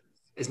there.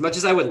 As much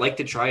as I would like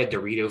to try a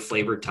Dorito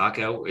flavored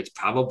taco, it's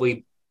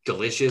probably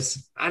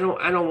delicious. I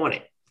don't want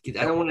it.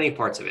 I don't want any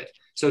parts of it.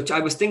 So I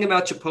was thinking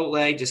about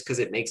Chipotle just because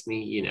it makes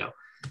me,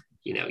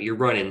 you're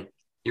running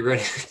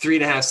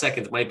 3.5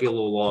 seconds might be a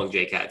little long,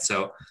 J-Cat.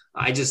 So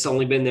I just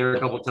only been there a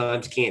couple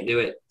times. Can't do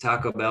it.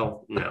 Taco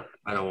Bell. No,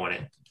 I don't want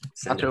it.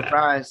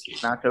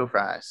 Nacho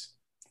fries.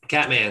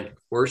 Catman,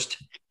 worst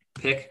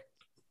pick.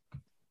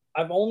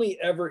 I've only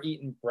ever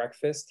eaten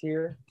breakfast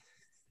here,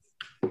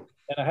 and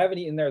I haven't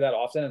eaten there that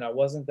often, and I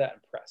wasn't that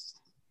impressed.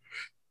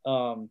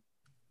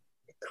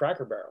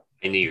 Cracker Barrel.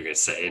 I knew you were gonna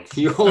say it.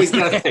 You always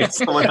got to pick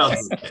someone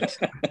else.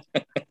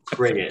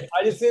 Bring it.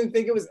 I just didn't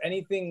think it was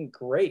anything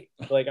great.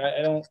 Like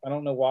I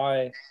don't know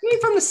why. You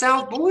ain't from the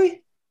South,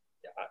 boy.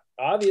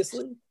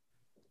 Obviously.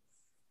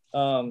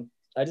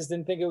 I just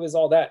didn't think it was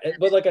all that.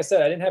 But like I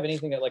said, I didn't have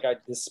anything that I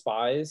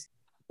despised.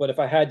 But if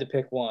I had to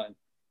pick one,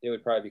 it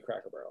would probably be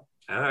Cracker Barrel.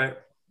 All right.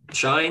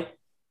 Shine.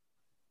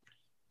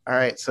 All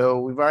right.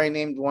 So we've already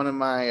named one of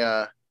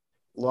my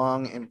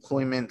long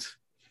employment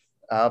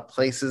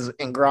places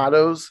in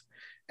Grottos.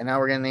 And now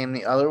we're going to name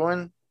the other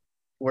one.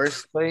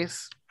 Worst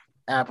place,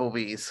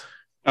 Applebee's.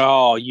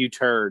 Oh, you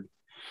turd.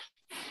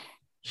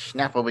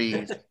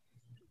 Schnapplebee's.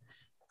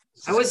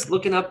 I was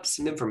looking up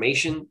some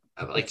information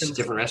about just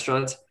different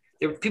restaurants.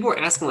 People were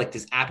asking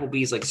does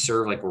Applebee's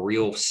serve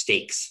real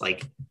steaks? I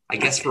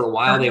guess for a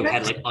while they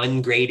had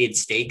ungraded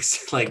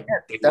steaks.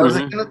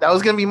 That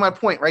was gonna be my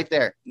point right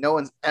there. No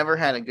one's ever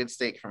had a good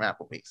steak from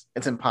Applebee's.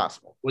 It's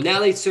impossible. Well, now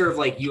they serve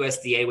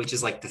USDA, which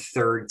is the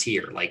third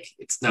tier.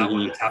 It's not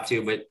one of the top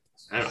two, but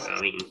I don't know.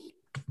 I mean,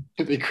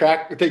 they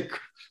crack the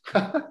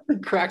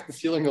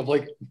ceiling of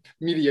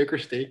mediocre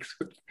steaks.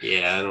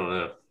 Yeah, I don't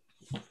know.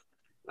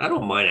 I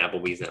don't mind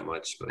Applebee's that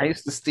much. But I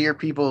used to steer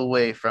people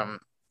away from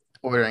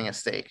ordering a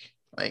steak.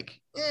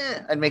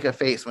 I'd make a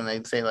face when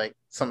they'd say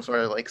some sort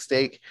of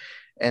steak,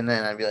 and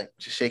then I'd be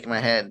just shaking my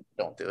head.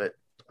 Don't do it.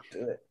 Don't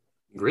do it.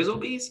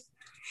 Grizzlebees?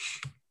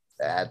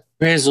 Bad.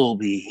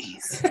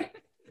 Grizzlebees.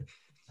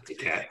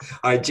 Okay.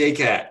 All right,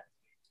 J-Cat.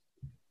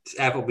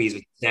 Applebee's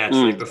was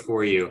naturally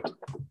before you.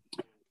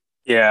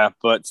 Yeah,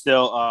 but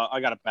still, I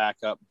got to back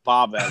up.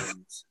 Bob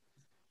Evans.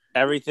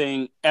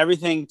 Everything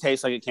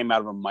tastes like it came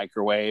out of a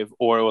microwave,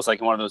 or it was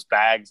one of those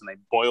bags and they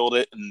boiled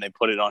it and they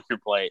put it on your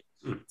plate.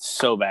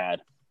 So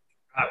bad.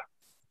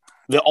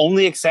 The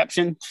only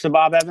exception to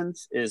Bob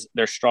Evans is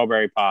their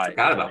strawberry pie. I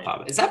forgot about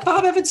Bob. Is that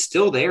Bob Evans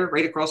still there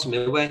right across from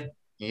Midway?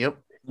 Yep.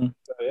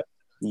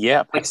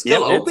 Yep.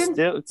 Still open?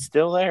 It's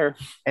still there.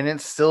 And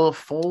it's still a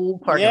full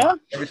parking lot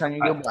every time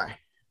you go by.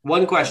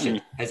 One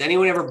question. Has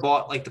anyone ever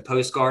bought the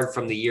postcard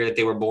from the year that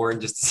they were born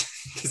just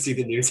to see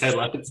the news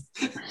headlines?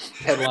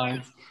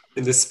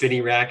 In the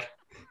spinning rack.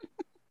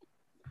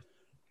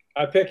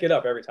 I pick it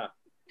up every time.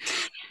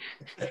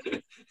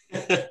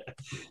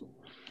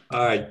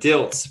 All right,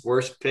 Dilt's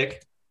worst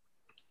pick.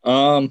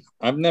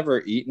 I've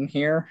never eaten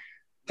here.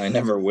 I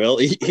never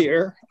will eat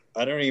here.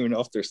 I don't even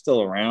know if they're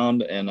still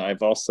around, and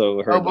I've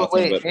also heard.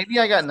 Maybe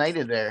I got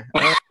knighted there.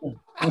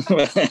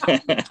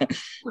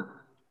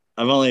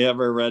 I've only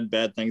ever read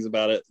bad things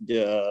about it.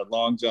 Yeah,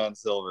 Long John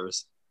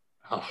Silver's.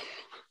 Oh.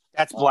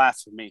 That's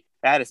blasphemy.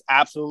 That is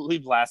absolutely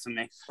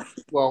blasphemy.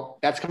 Well,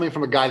 that's coming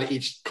from a guy that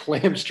eats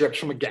clam strips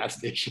from a gas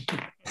station.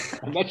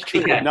 And that's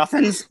true. Yeah.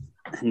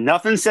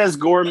 Nothing says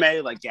gourmet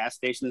like gas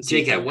stations.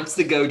 J-Cat, what's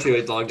the go-to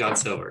at Long John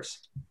Silver's?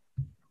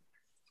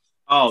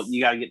 Oh,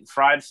 you got to get the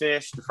fried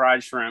fish, the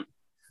fried shrimp,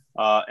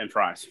 and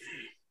fries.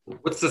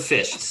 What's the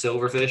fish?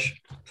 Silverfish?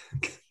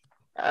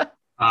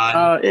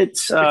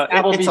 It's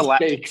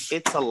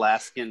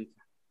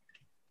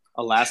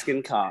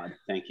Alaskan cod.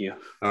 Thank you.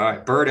 All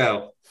right,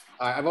 Birdo.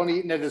 I've only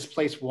eaten at this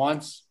place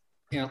once.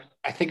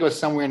 I think it was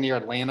somewhere near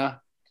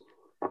Atlanta.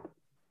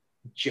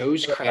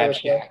 Joe's Crab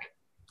Shack.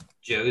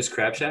 Joe's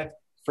Crab Shack?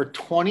 For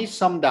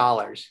 $20-some,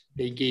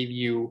 they gave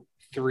you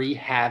 3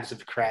 halves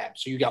of crab.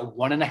 So you got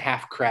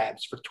 1.5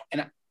 crabs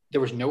and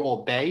there was no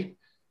Old Bay.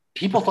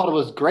 People thought it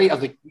was great. I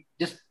was like,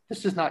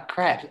 this is not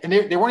crabs. And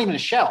they weren't even a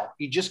shell.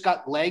 You just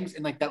got legs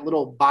and like that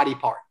little body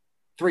part,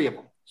 3 of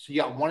them. So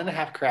you got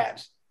 1.5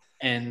 crabs.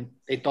 And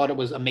they thought it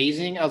was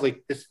amazing. I was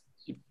like, this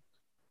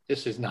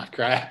is not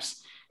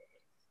crabs.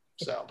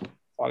 So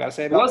all I got to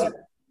say about that.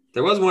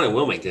 There was one in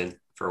Wilmington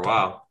for a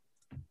while.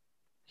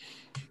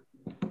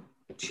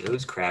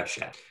 Joe's Crab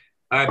Shack.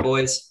 All right,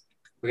 boys.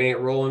 We're going to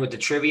get rolling with the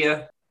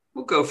trivia.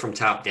 We'll go from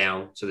top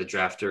down so the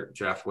draft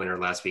winner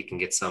last week can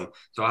get some.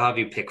 So I'll have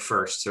you pick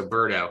first. So,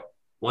 Berto,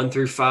 1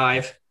 through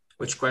 5.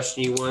 Which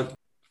question you want?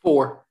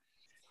 4.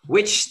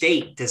 Which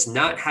state does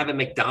not have a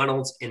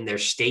McDonald's in their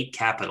state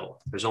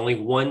capital? There's only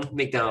one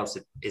McDonald's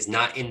that is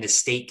not in the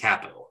state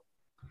capital.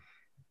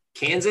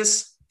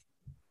 Kansas,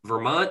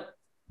 Vermont,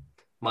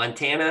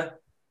 Montana,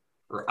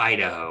 or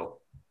Idaho?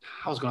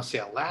 I was going to say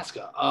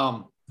Alaska.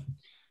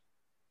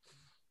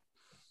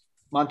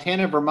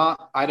 Montana, Vermont,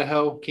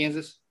 Idaho,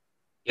 Kansas.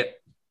 Yep.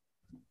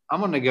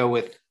 I'm going to go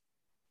with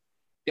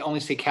the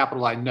only state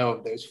capital I know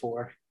of those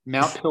 4.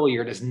 Mount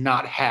Pillier does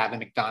not have a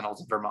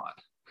McDonald's in Vermont.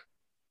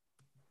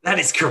 That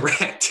is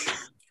correct.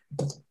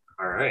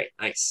 All right.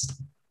 Nice.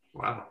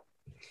 Wow.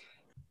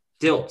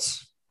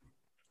 Dilts.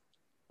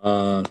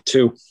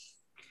 2.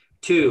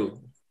 2.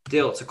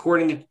 Dilts.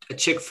 According to a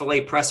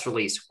Chick-fil-A press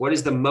release, what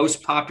is the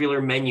most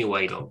popular menu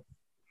item?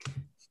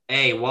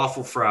 A,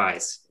 waffle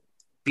fries.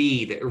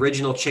 B, the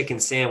original chicken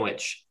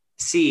sandwich.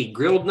 C,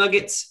 grilled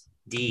nuggets.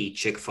 D,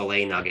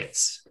 Chick-fil-A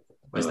nuggets.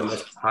 What is the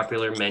most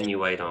popular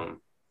menu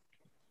item?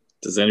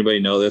 Does anybody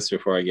know this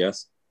before I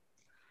guess?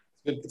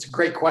 It's a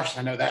great question.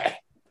 I know that.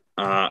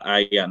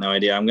 I got no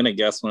idea. I'm going to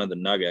guess one of the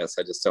nuggets.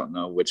 I just don't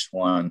know which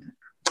one.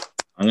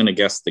 I'm going to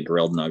guess the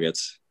grilled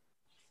nuggets.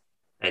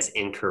 That's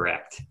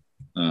incorrect.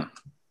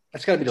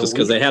 That's got to be just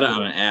because they had it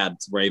on an ad,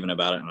 raving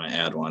about it in an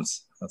ad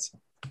once. That's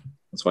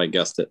why I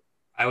guessed it.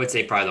 I would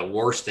say probably the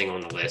worst thing on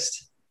the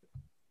list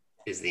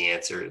is the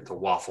answer. The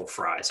waffle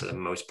fries are the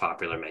most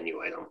popular menu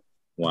item.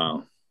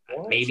 Wow.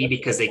 Maybe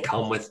because they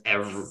come with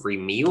every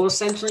meal,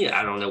 essentially.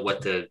 I don't know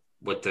what the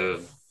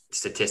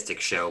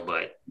statistics show,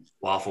 but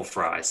waffle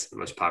fries, the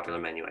most popular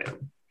menu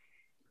item.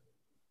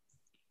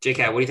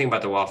 JK, what do you think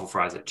about the waffle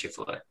fries at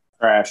Chick-fil-A?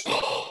 Trash.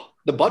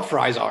 The butt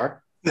fries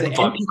are. The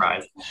butt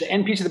fries. The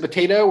end piece of the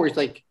potato where it's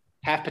like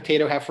half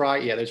potato, half fry.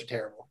 Yeah, those are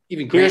terrible.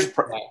 Even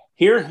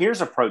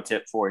here's a pro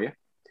tip for you.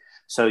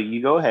 So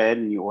you go ahead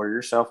and you order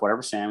yourself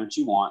whatever sandwich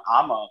you want.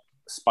 I'm a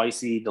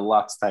spicy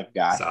deluxe type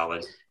guy.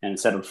 Solid. And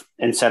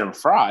instead of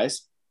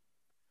fries,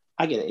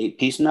 I get an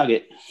 8-piece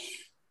nugget.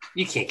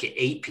 You can't get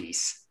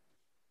 8-piece.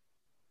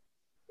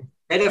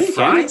 And if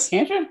fries?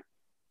 Can't you?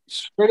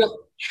 Straight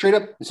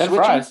up. Instead of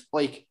fries.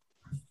 Like,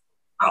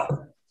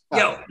 oh.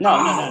 Yo.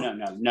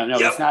 No.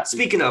 It's not.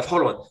 Speaking of,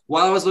 hold on.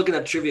 While I was looking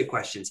up trivia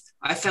questions,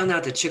 I found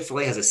out that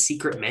Chick-fil-A has a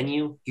secret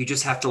menu. You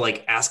just have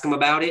to ask them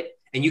about it,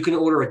 and you can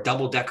order a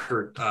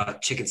double-decker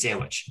chicken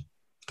sandwich.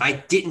 I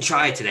didn't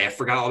try it today. I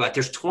forgot all about it.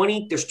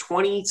 There's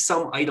 20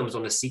 some items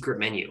on the secret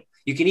menu.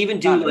 You can even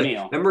do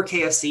remember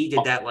KFC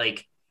did that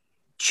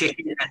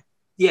chicken.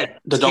 Yeah,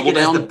 the double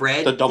down, the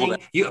bread. The double down.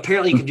 You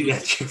apparently you can do that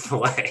at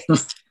Chick-fil-A.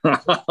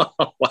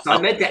 Wow. So I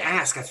meant to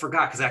ask. I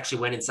forgot because I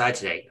actually went inside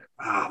today.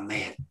 Oh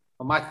man.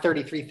 On my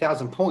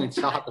 33,000 points,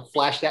 I'll have to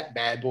flash that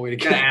bad boy to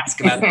get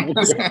ask about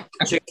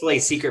Chick-fil-A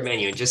secret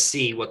menu and just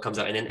see what comes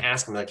up, and then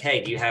ask them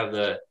hey, do you have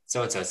the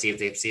so and so? See if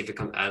it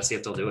comes. See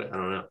if they'll do it. I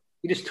don't know.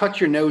 You just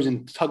touch your nose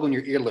and tug on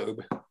your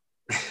earlobe.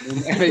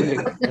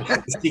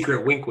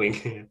 Secret wink,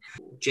 wink.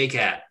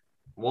 J-Cat,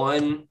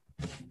 1,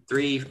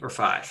 3, or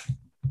 5?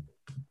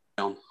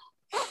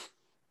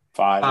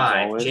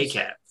 5.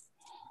 J-Cat.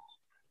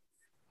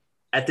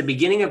 At the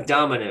beginning of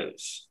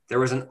Domino's, there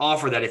was an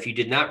offer that if you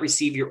did not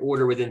receive your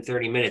order within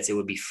 30 minutes, it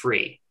would be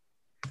free.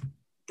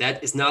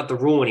 That is not the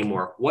rule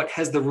anymore. What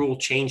has the rule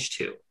changed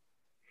to?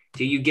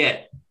 Do you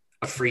get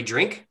a free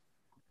drink,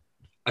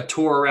 a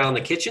tour around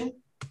the kitchen,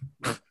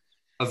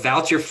 a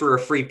voucher for a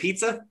free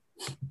pizza,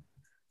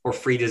 or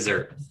free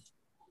dessert?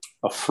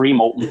 A free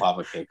molten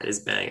lava cake. It is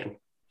banging.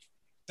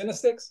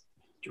 Finisticks?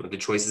 Do you want the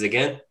choices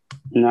again?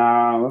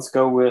 Nah, let's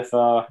go with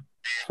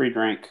free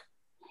drink.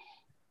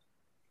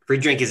 Free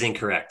drink is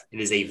incorrect. It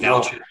is a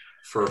voucher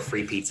for a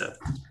free pizza.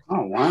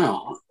 Oh,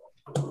 wow.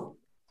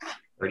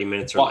 30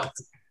 minutes or less.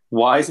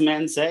 Wise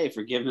men say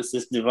forgiveness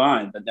is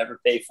divine, but never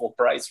pay full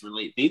price for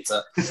late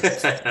pizza.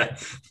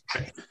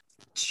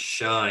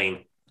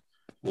 Shine.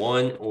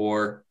 1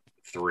 or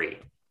 3?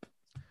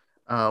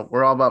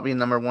 We're all about being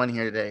number 1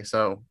 here today,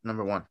 so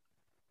number 1.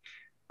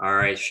 All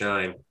right,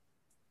 Shine.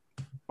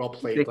 Well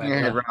played. Shaking your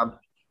head, Rob.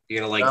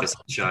 You're gonna like this,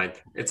 Shine.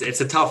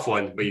 It's a tough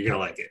one, but you're gonna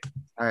like it.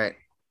 All right.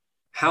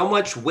 How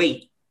much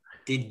weight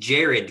did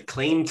Jared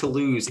claim to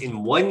lose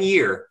in 1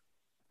 year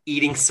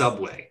eating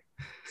Subway?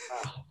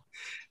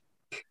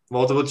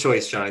 Multiple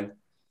choice, Shine.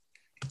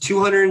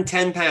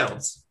 210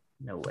 pounds,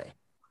 No way.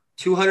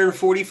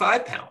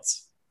 245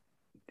 pounds.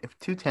 If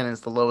 210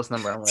 is the lowest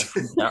number, I'm going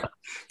to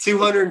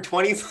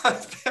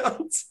 225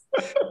 pounds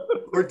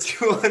or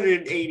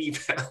 280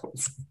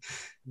 pounds.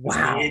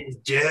 Wow. It's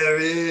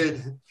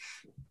Jared.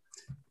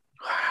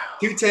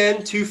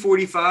 210,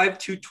 245,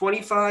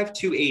 225,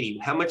 280.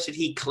 How much did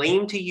he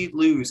claim to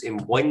lose in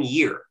 1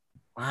 year?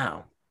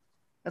 Wow.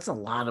 That's a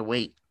lot of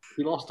weight.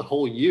 He lost the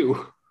whole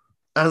U.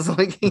 I was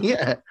like,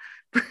 yeah,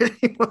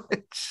 pretty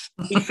much.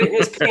 He fit in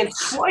his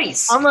pants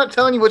twice. I'm not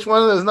telling you which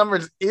one of those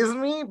numbers is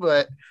me,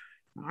 but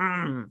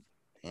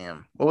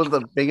damn. What was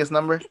the biggest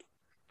number?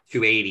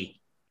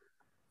 280.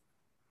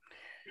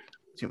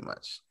 Too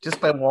much. Just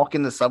by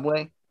walking the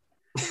subway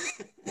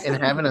and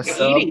having a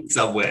sub. Eating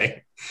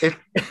Subway.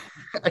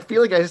 I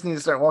feel like I just need to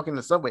start walking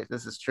the subway if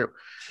this is true.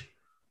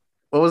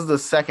 What was the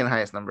second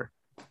highest number?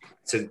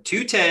 So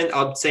 210,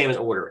 I'll say them in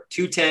order.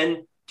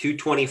 210,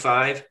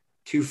 225,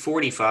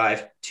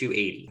 245,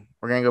 280.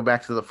 We're going to go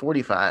back to the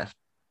 45.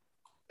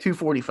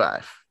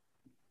 245.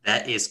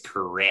 That is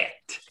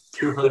correct.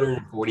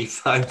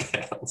 245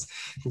 pounds.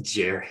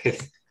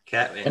 Jared.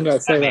 Catman. When did I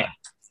say Catman. that?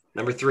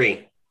 Number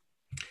 3.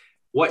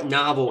 What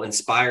novel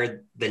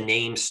inspired the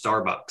name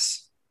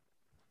Starbucks?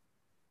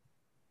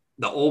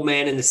 The Old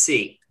Man and the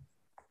Sea,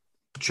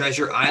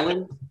 Treasure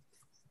Island,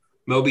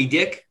 Moby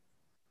Dick,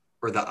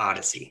 or the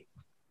Odyssey?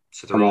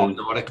 So they're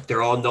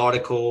all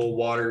nautical,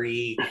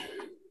 watery.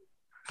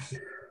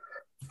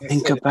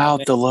 Think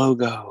about the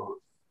logo.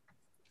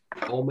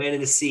 Old Man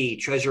and the Sea,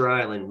 Treasure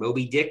Island,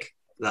 Moby Dick,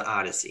 the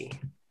Odyssey.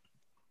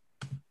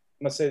 I'm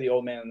gonna say the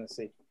Old Man in the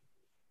Sea.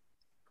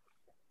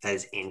 That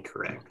is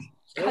incorrect.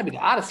 It's gotta be the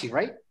Odyssey,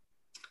 right?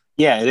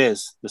 Yeah, it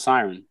is. The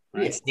Siren.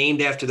 Right? It's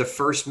named after the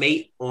first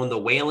mate on the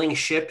whaling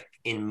ship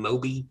in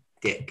Moby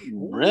Dick.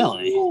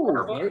 Really?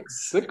 Ooh,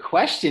 good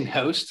question,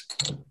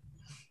 host.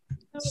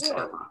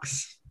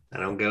 Starbucks. I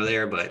don't go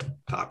there, but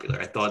popular.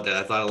 I thought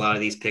a lot of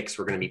these picks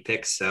were going to be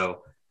picks,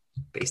 so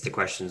base the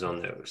questions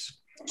on those.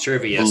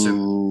 Trivia.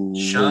 So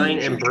Shine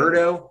and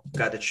Birdo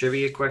got the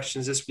trivia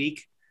questions this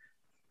week.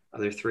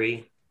 Other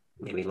 3,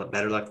 maybe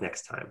better luck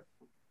next time.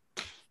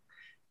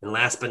 And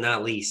last but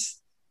not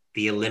least,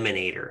 the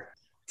Eliminator.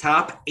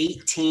 Top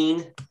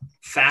 18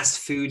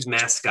 fast food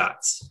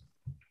mascots.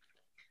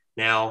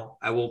 Now,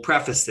 I will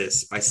preface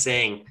this by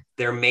saying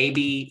there may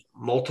be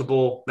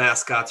multiple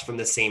mascots from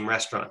the same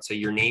restaurant. So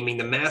you're naming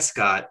the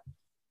mascot,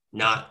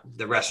 not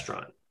the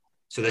restaurant.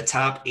 So the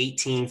top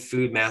 18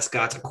 food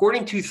mascots,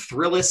 according to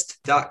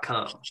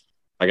Thrillist.com.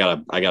 I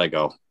gotta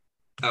go.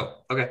 Oh,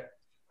 okay.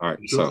 All right.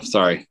 So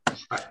sorry. All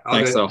right,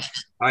 Thanks, though. All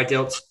right,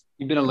 Dilts.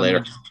 You've been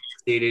eliminated.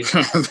 See you, dude.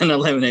 I've been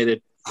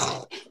eliminated.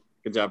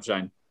 Good job,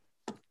 Shine.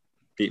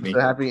 Beat me. So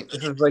happy.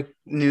 This is like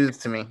news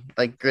to me,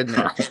 like good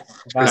news.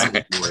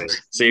 Bye.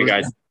 See you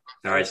guys.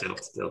 All right,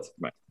 Dilts.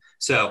 Bye.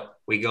 So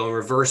we go in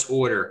reverse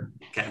order.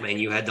 Catman,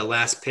 you had the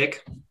last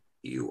pick.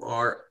 You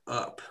are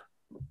up.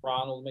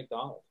 Ronald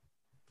McDonald.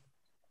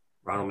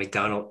 Ronald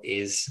McDonald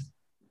is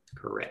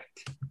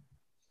correct.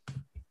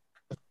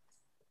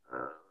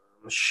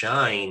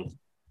 Shine.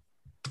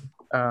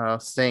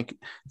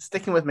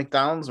 Sticking with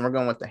McDonald's, and we're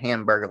going with the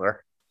Hamburglar.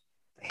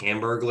 The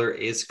Hamburglar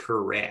is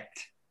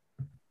correct.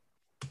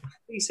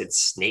 He said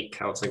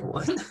snake. I was like,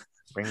 what?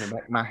 Bringing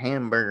back my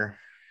hamburger.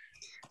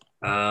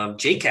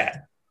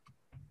 JCat.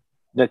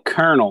 The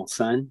Colonel,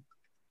 son.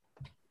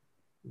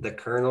 The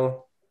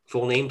Colonel.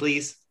 Full name,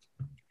 please.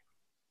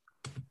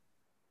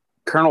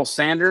 Colonel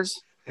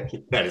Sanders.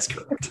 That is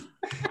correct.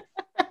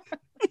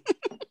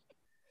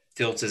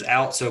 Tilts is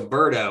out. So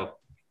Birdo.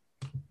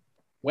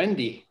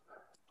 Wendy.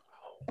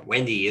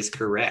 Wendy is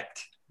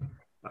correct.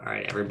 All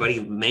right. Everybody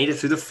made it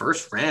through the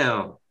first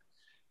round.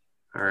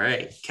 All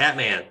right.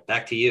 Catman,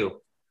 back to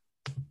you.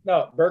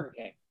 No, Burger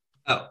King.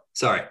 Oh,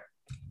 sorry.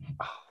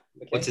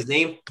 What's his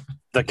name?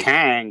 The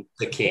Kang.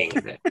 The King.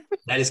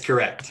 That is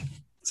correct.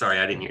 Sorry,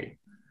 I didn't hear you.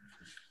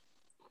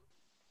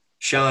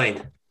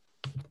 Shine.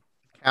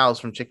 Cows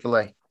from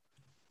Chick-fil-A.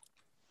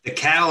 The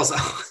cows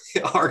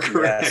are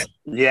correct.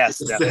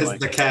 Yes, It definitely. says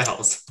the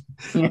cows.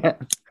 Yeah.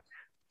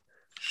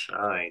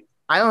 Shine.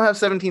 I don't have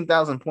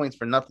 17,000 points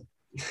for nothing.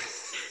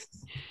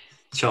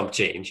 Chump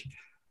change.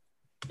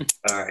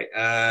 All right.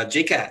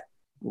 JCat.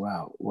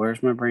 Wow,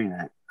 where's my brain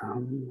at?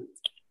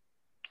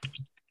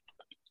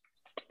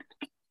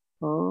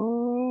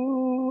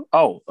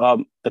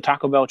 The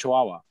Taco Bell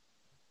Chihuahua.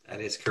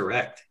 That is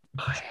correct.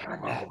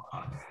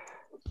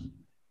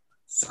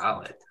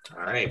 Solid.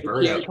 All right,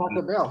 Birdo.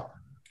 Taco Bell.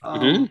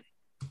 Mhm.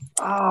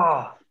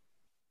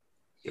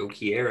 Yo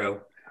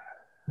quiero.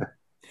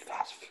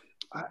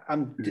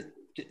 I'm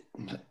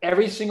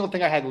every single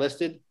thing I had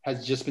listed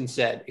has just been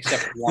said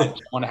except for one. I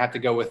want to have to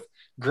go with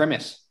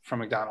Grimace from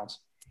McDonald's.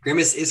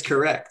 Grimace is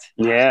correct.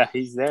 Yeah,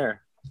 he's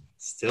there.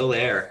 Still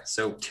there.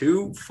 So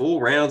 2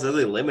 full rounds of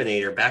the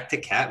Eliminator. Back to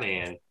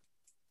Catman.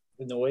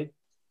 The Noid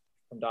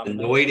from The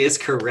Domino's. Noid is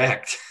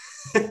correct.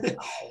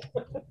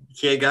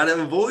 You got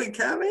to avoid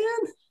Catman.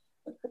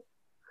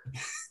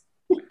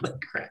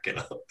 Crack it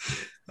up.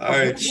 All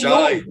right,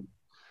 Shine.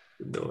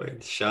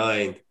 Noid.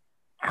 Shine.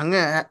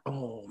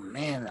 Oh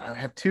man, I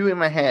have two in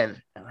my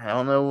head, and I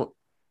don't know.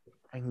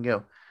 I can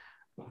go.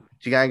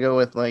 You gotta go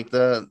with like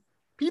the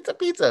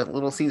pizza,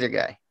 Little Caesar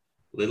guy.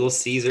 Little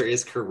Caesar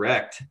is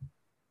correct.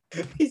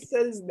 He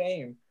said his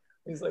name.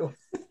 He's like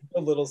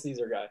the Little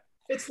Caesar guy.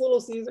 It's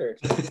Little Caesar.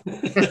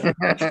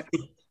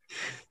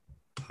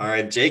 All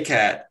right,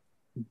 J-Cat.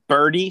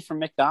 Birdie from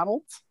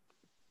McDonald's.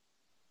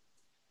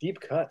 Deep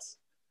cuts.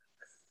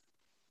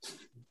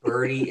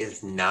 Birdie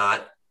is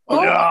not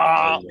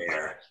Oh, in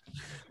there.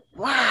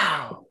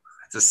 Wow.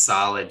 It's a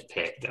solid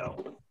pick,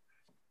 though.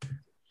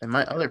 And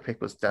my other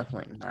pick was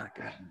definitely not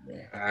good.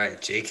 All right,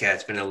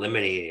 J-Cat's been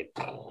eliminated.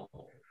 Birdo.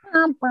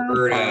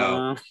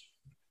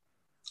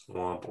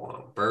 Womp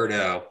womp.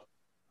 Birdo.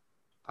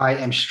 I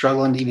am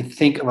struggling to even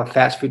think of a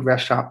fast food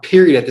restaurant,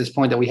 period, at this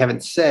point that we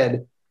haven't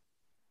said.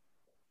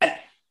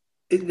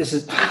 This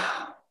is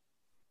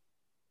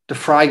the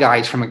Fry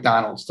Guys from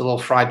McDonald's, the little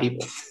fry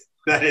people.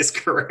 That is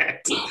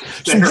correct.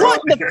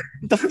 What?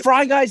 The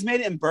Fry Guys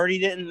made it and Birdie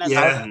didn't?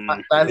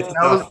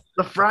 The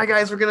Fry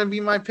Guys were going to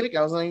be my pick.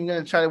 I wasn't even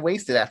going to try to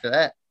waste it after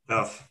that.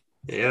 Oh,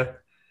 yeah.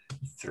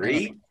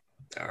 3.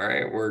 All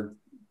right, we're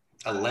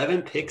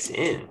 11 picks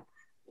in.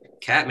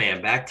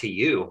 Catman, back to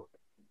you.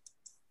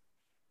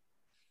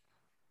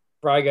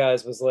 Fry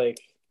Guys was like,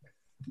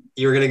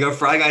 You were going to go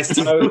Fry Guys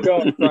too? I was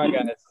going Fry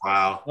Guys.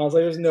 Wow. I was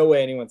like, there's no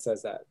way anyone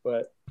says that,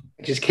 but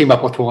I just came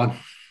up with one.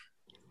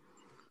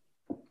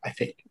 I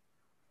think.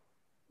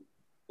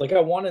 like, I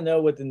want to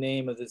know what the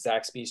name of the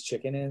Zaxby's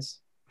chicken is,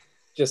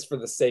 just for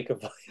the sake of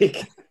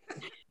like,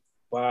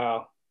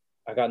 wow,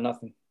 I got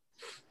nothing.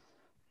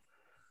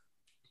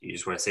 You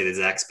just want to say the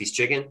Zaxby's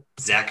chicken?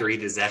 Zachary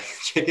the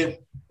chicken?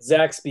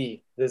 The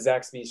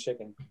Zaxby's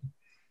chicken.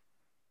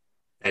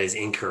 That is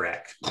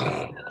incorrect.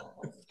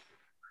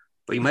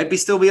 But you might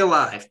still be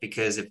alive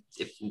because if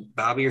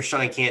Bobby or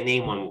Shine can't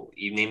name one,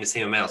 you name the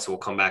same amount, so we'll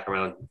come back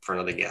around for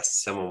another guess.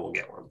 Someone will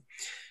get one.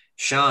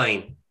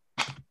 Shine,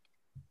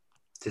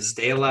 to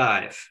stay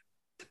alive,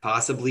 to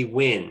possibly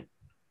win.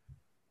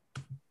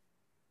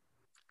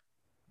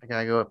 I got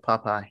to go with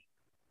Popeye.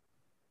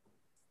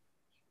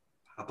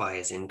 Popeye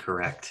is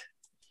incorrect.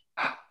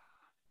 I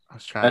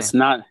was trying. That's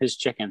not his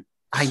chicken.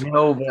 I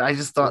know, but I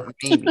just thought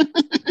maybe.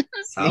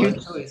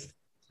 Solid choice.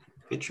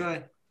 Good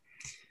try.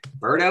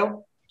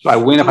 Birdo? So I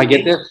win if I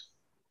get this?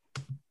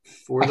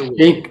 For the I win.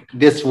 think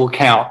this will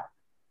count.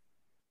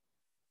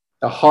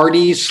 The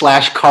Hardee's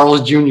 /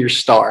 Carl's Jr.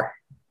 star.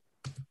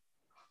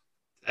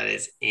 That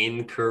is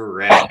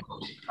incorrect.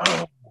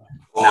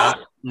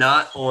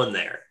 Not on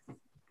there.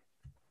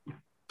 All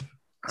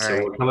So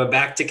right. we're coming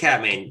back to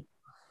Catman.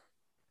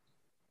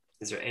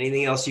 Is there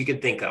anything else you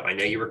could think of? I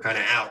know you were kind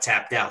of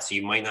tapped out, so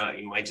you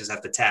might just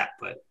have to tap,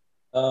 but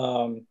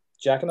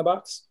Jack in the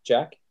Box?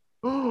 Jack?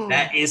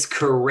 that is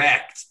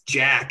correct.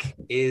 Jack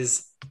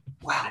is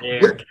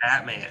there,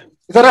 Catman.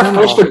 Is that our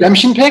first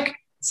redemption pick?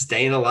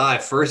 Staying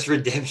alive. First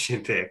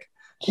redemption pick.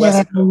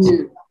 Yeah,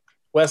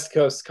 West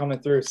Coast coming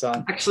through,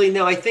 son. Actually,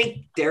 no, I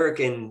think Derek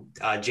and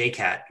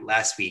J-Cat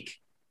last week,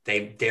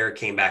 Derek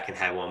came back and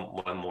had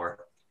one more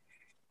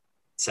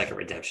second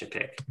redemption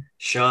pick.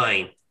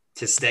 Shine,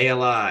 to stay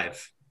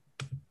alive.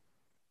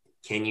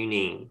 Can you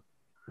name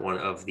one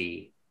of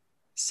the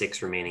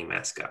 6 remaining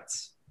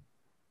mascots?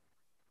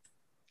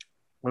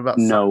 What about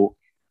No.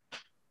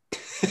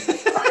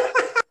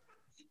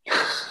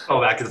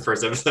 Go back to the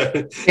first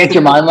episode. Aunt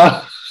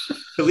Jemima.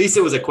 At least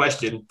it was a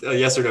question, a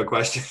yes or no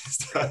question.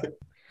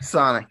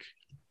 Sonic?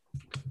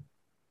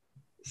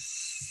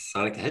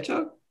 Sonic the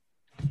Hedgehog?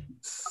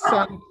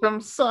 Sonic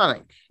from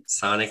Sonic.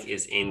 Sonic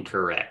is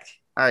incorrect.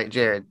 All right,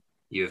 Jared.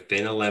 You have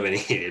been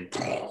eliminated.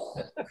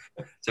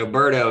 So,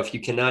 Birdo, if you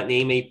cannot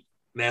name a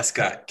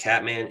mascot,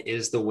 Catman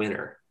is the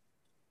winner.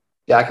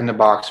 Jack in the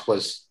Box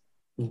was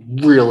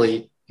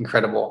really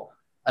incredible.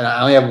 And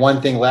I only have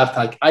one thing left.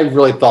 I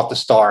really thought the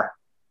star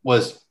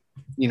was,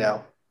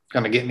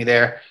 going to get me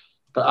there.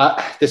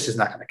 But this is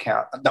not going to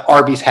count. The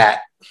Arby's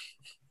hat.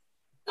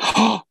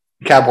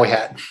 Cowboy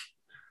hat.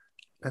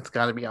 That's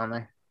got to be on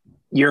there.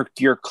 You're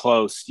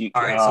close.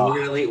 All right,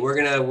 so we're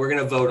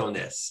gonna vote on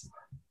this.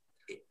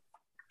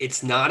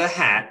 It's not a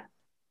hat,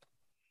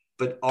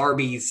 but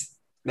Arby's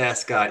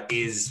mascot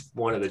is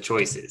one of the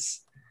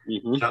choices.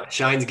 Mm-hmm.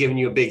 Shine's giving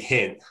you a big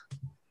hint.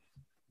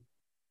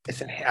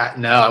 It's a hat.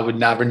 No, I would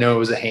never know it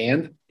was a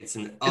hand. It's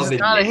an It's oven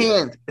not mitt. a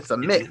hand. It's a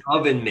mitt. It's an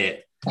oven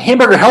mitt. A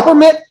hamburger helper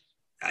mitt?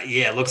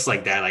 Yeah, it looks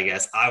like that, I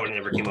guess. I would have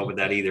never came up with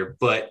that either.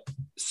 But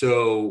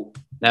so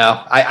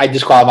No, I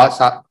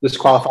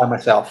disqualify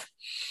myself.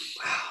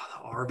 wow, the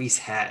Arby's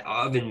hat,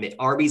 oven mitt.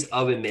 Arby's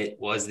oven mitt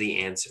was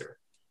the answer.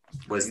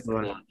 Was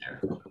on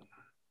there.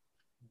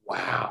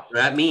 Wow.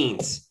 That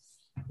means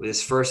with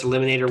his first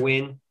eliminator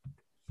win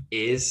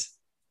is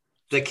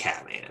the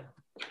Catman.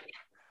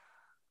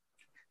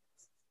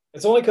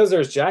 It's only because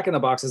there's Jack in the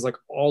Boxes like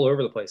all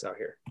over the place out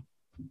here.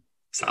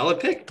 Solid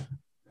pick.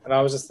 And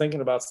I was just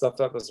thinking about stuff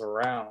that was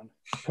around.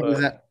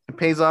 But It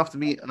pays off to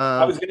be.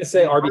 I was going to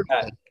say Arby's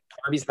hat.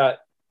 Arby's hat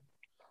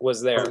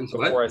was there Arby's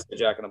before what? I said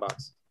Jack in the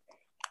Box.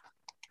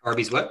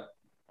 Arby's what?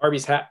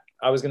 Arby's hat.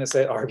 I was going to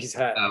say Arby's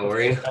hat. Oh,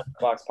 were you?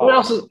 Box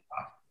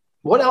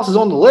What else is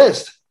on the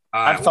list?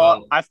 All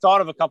right, I've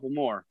thought of a couple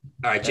more.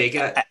 All right, Jake.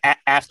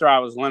 After I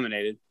was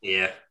eliminated.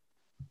 Yeah.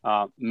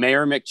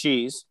 Mayor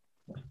McCheese.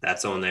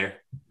 That's on there.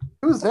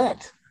 Who's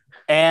that?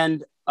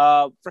 And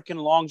freaking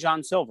Long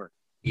John Silver.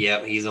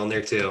 Yeah, he's on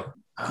there too.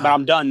 But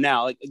I'm done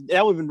now. Like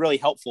that would have been really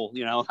helpful,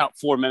 about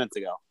 4 minutes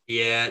ago.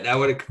 Yeah, that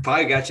would have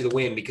probably got you the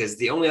win because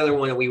the only other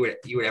one that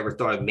you would ever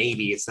thought of,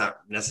 maybe it's not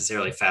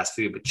necessarily fast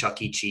food, but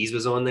Chuck E. Cheese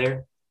was on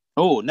there.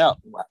 Oh no,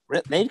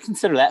 they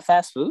consider that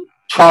fast food?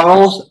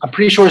 Charles, I'm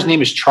pretty sure his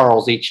name is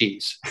Charles E.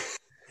 Cheese.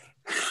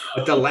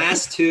 But the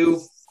last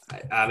two,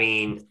 I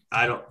mean,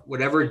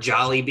 whatever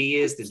Jollibee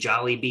is, the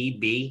Jollibee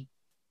B,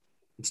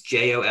 it's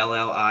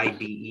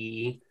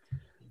Jollibee.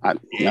 All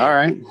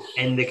right.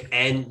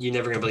 And you're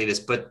never gonna believe this,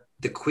 but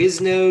the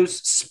Quiznos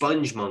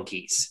sponge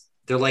monkeys.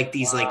 They're like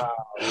these like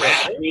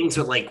rat things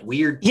with like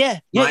weird. Yeah.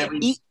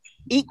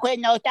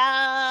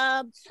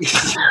 Equinotabs.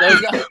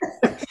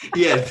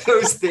 Yeah,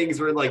 those things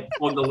were like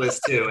on the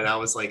list too, and I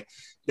was like,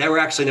 that were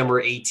actually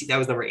number 18. That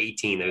was number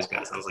 18. Those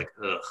guys. I was like,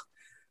 ugh.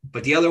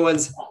 But the other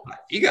ones,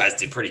 you guys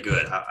did pretty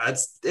good.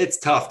 It's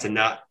tough to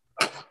not.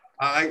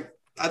 I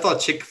thought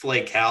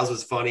Chick-fil-A cows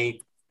was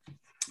funny.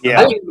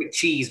 Yeah.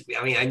 McCheese.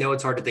 I mean, I know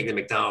it's hard to think of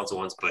the McDonald's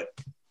ones, but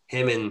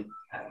him and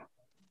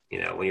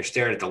when you're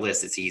staring at the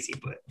list, it's easy.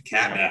 But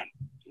Catman,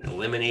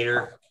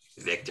 Eliminator,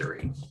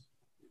 victory.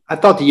 I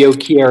thought the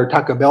Yokier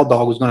Taco Bell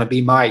dog was going to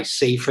be my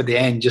save for the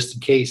end, just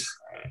in case,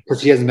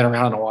 because he hasn't been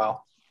around in a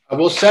while. I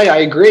will say I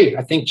agree.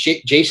 I think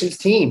Jason's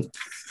team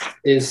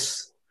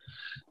is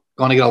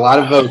going to get a lot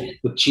of votes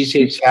with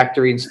Cheesecake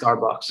Factory and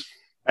Starbucks.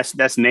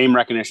 That's name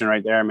recognition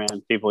right there, man.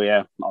 People,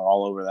 are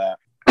all over that.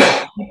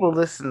 People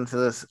listen to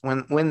this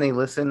when they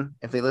listen.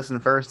 If they listen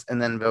first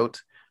and then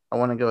vote, I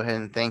want to go ahead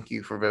and thank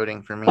you for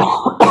voting for me.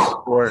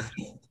 Or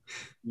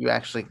you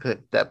actually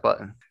clicked that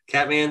button.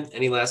 Catman,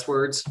 any last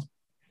words?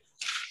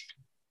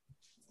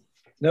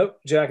 Nope.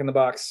 Jack in the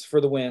Box for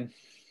the win.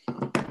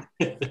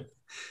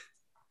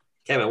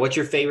 Catman, what's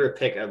your favorite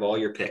pick of all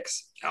your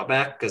picks?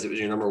 Outback, because it was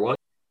your number one?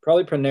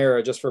 Probably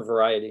Panera, just for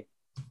variety.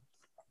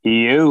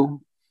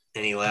 You.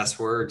 Any last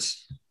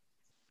words?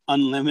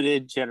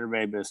 Unlimited Cheddar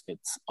Bay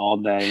biscuits all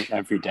day,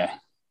 every day.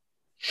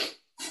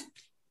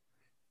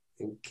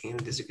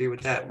 Can't disagree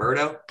with that.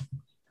 Berto?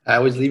 I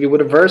always leave you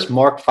with a verse,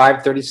 Mark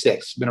 5:36.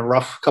 It's been a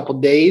rough couple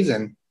of days,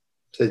 and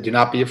says, "Do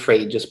not be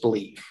afraid, just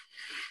believe."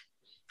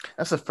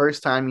 That's the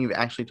first time you've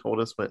actually told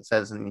us what it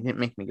says, and you didn't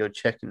make me go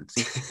check and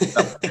see.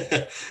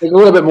 There's a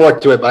little bit more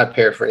to it, but I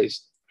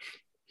paraphrased.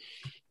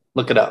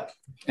 Look it up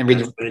and read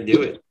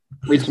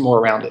some more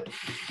around it.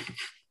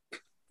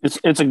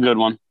 It's a good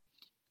one.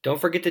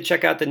 Don't forget to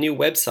check out the new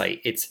website.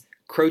 It's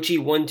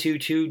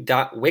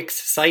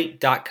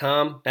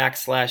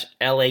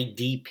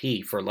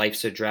croce122.wixsite.com/LADP for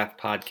Life's a Draft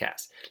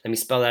podcast. Let me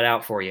spell that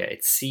out for you.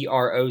 It's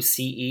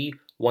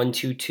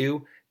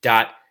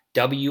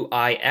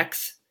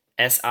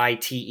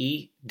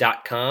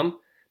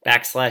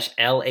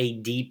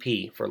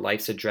croce122.wixsite.com/LADP for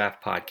Life's a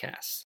Draft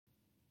podcast.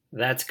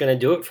 That's going to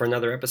do it for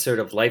another episode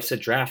of Life's a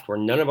Draft, where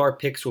none of our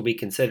picks will be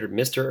considered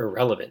Mr.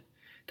 Irrelevant.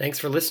 Thanks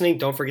for listening.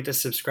 Don't forget to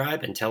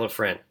subscribe and tell a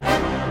friend.